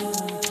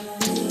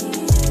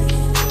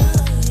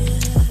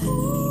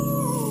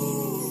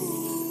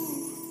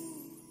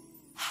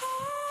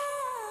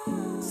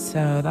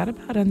 So that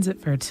about ends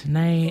it for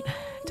tonight.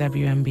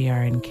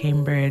 WMBR in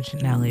Cambridge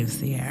now leaves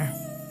the air.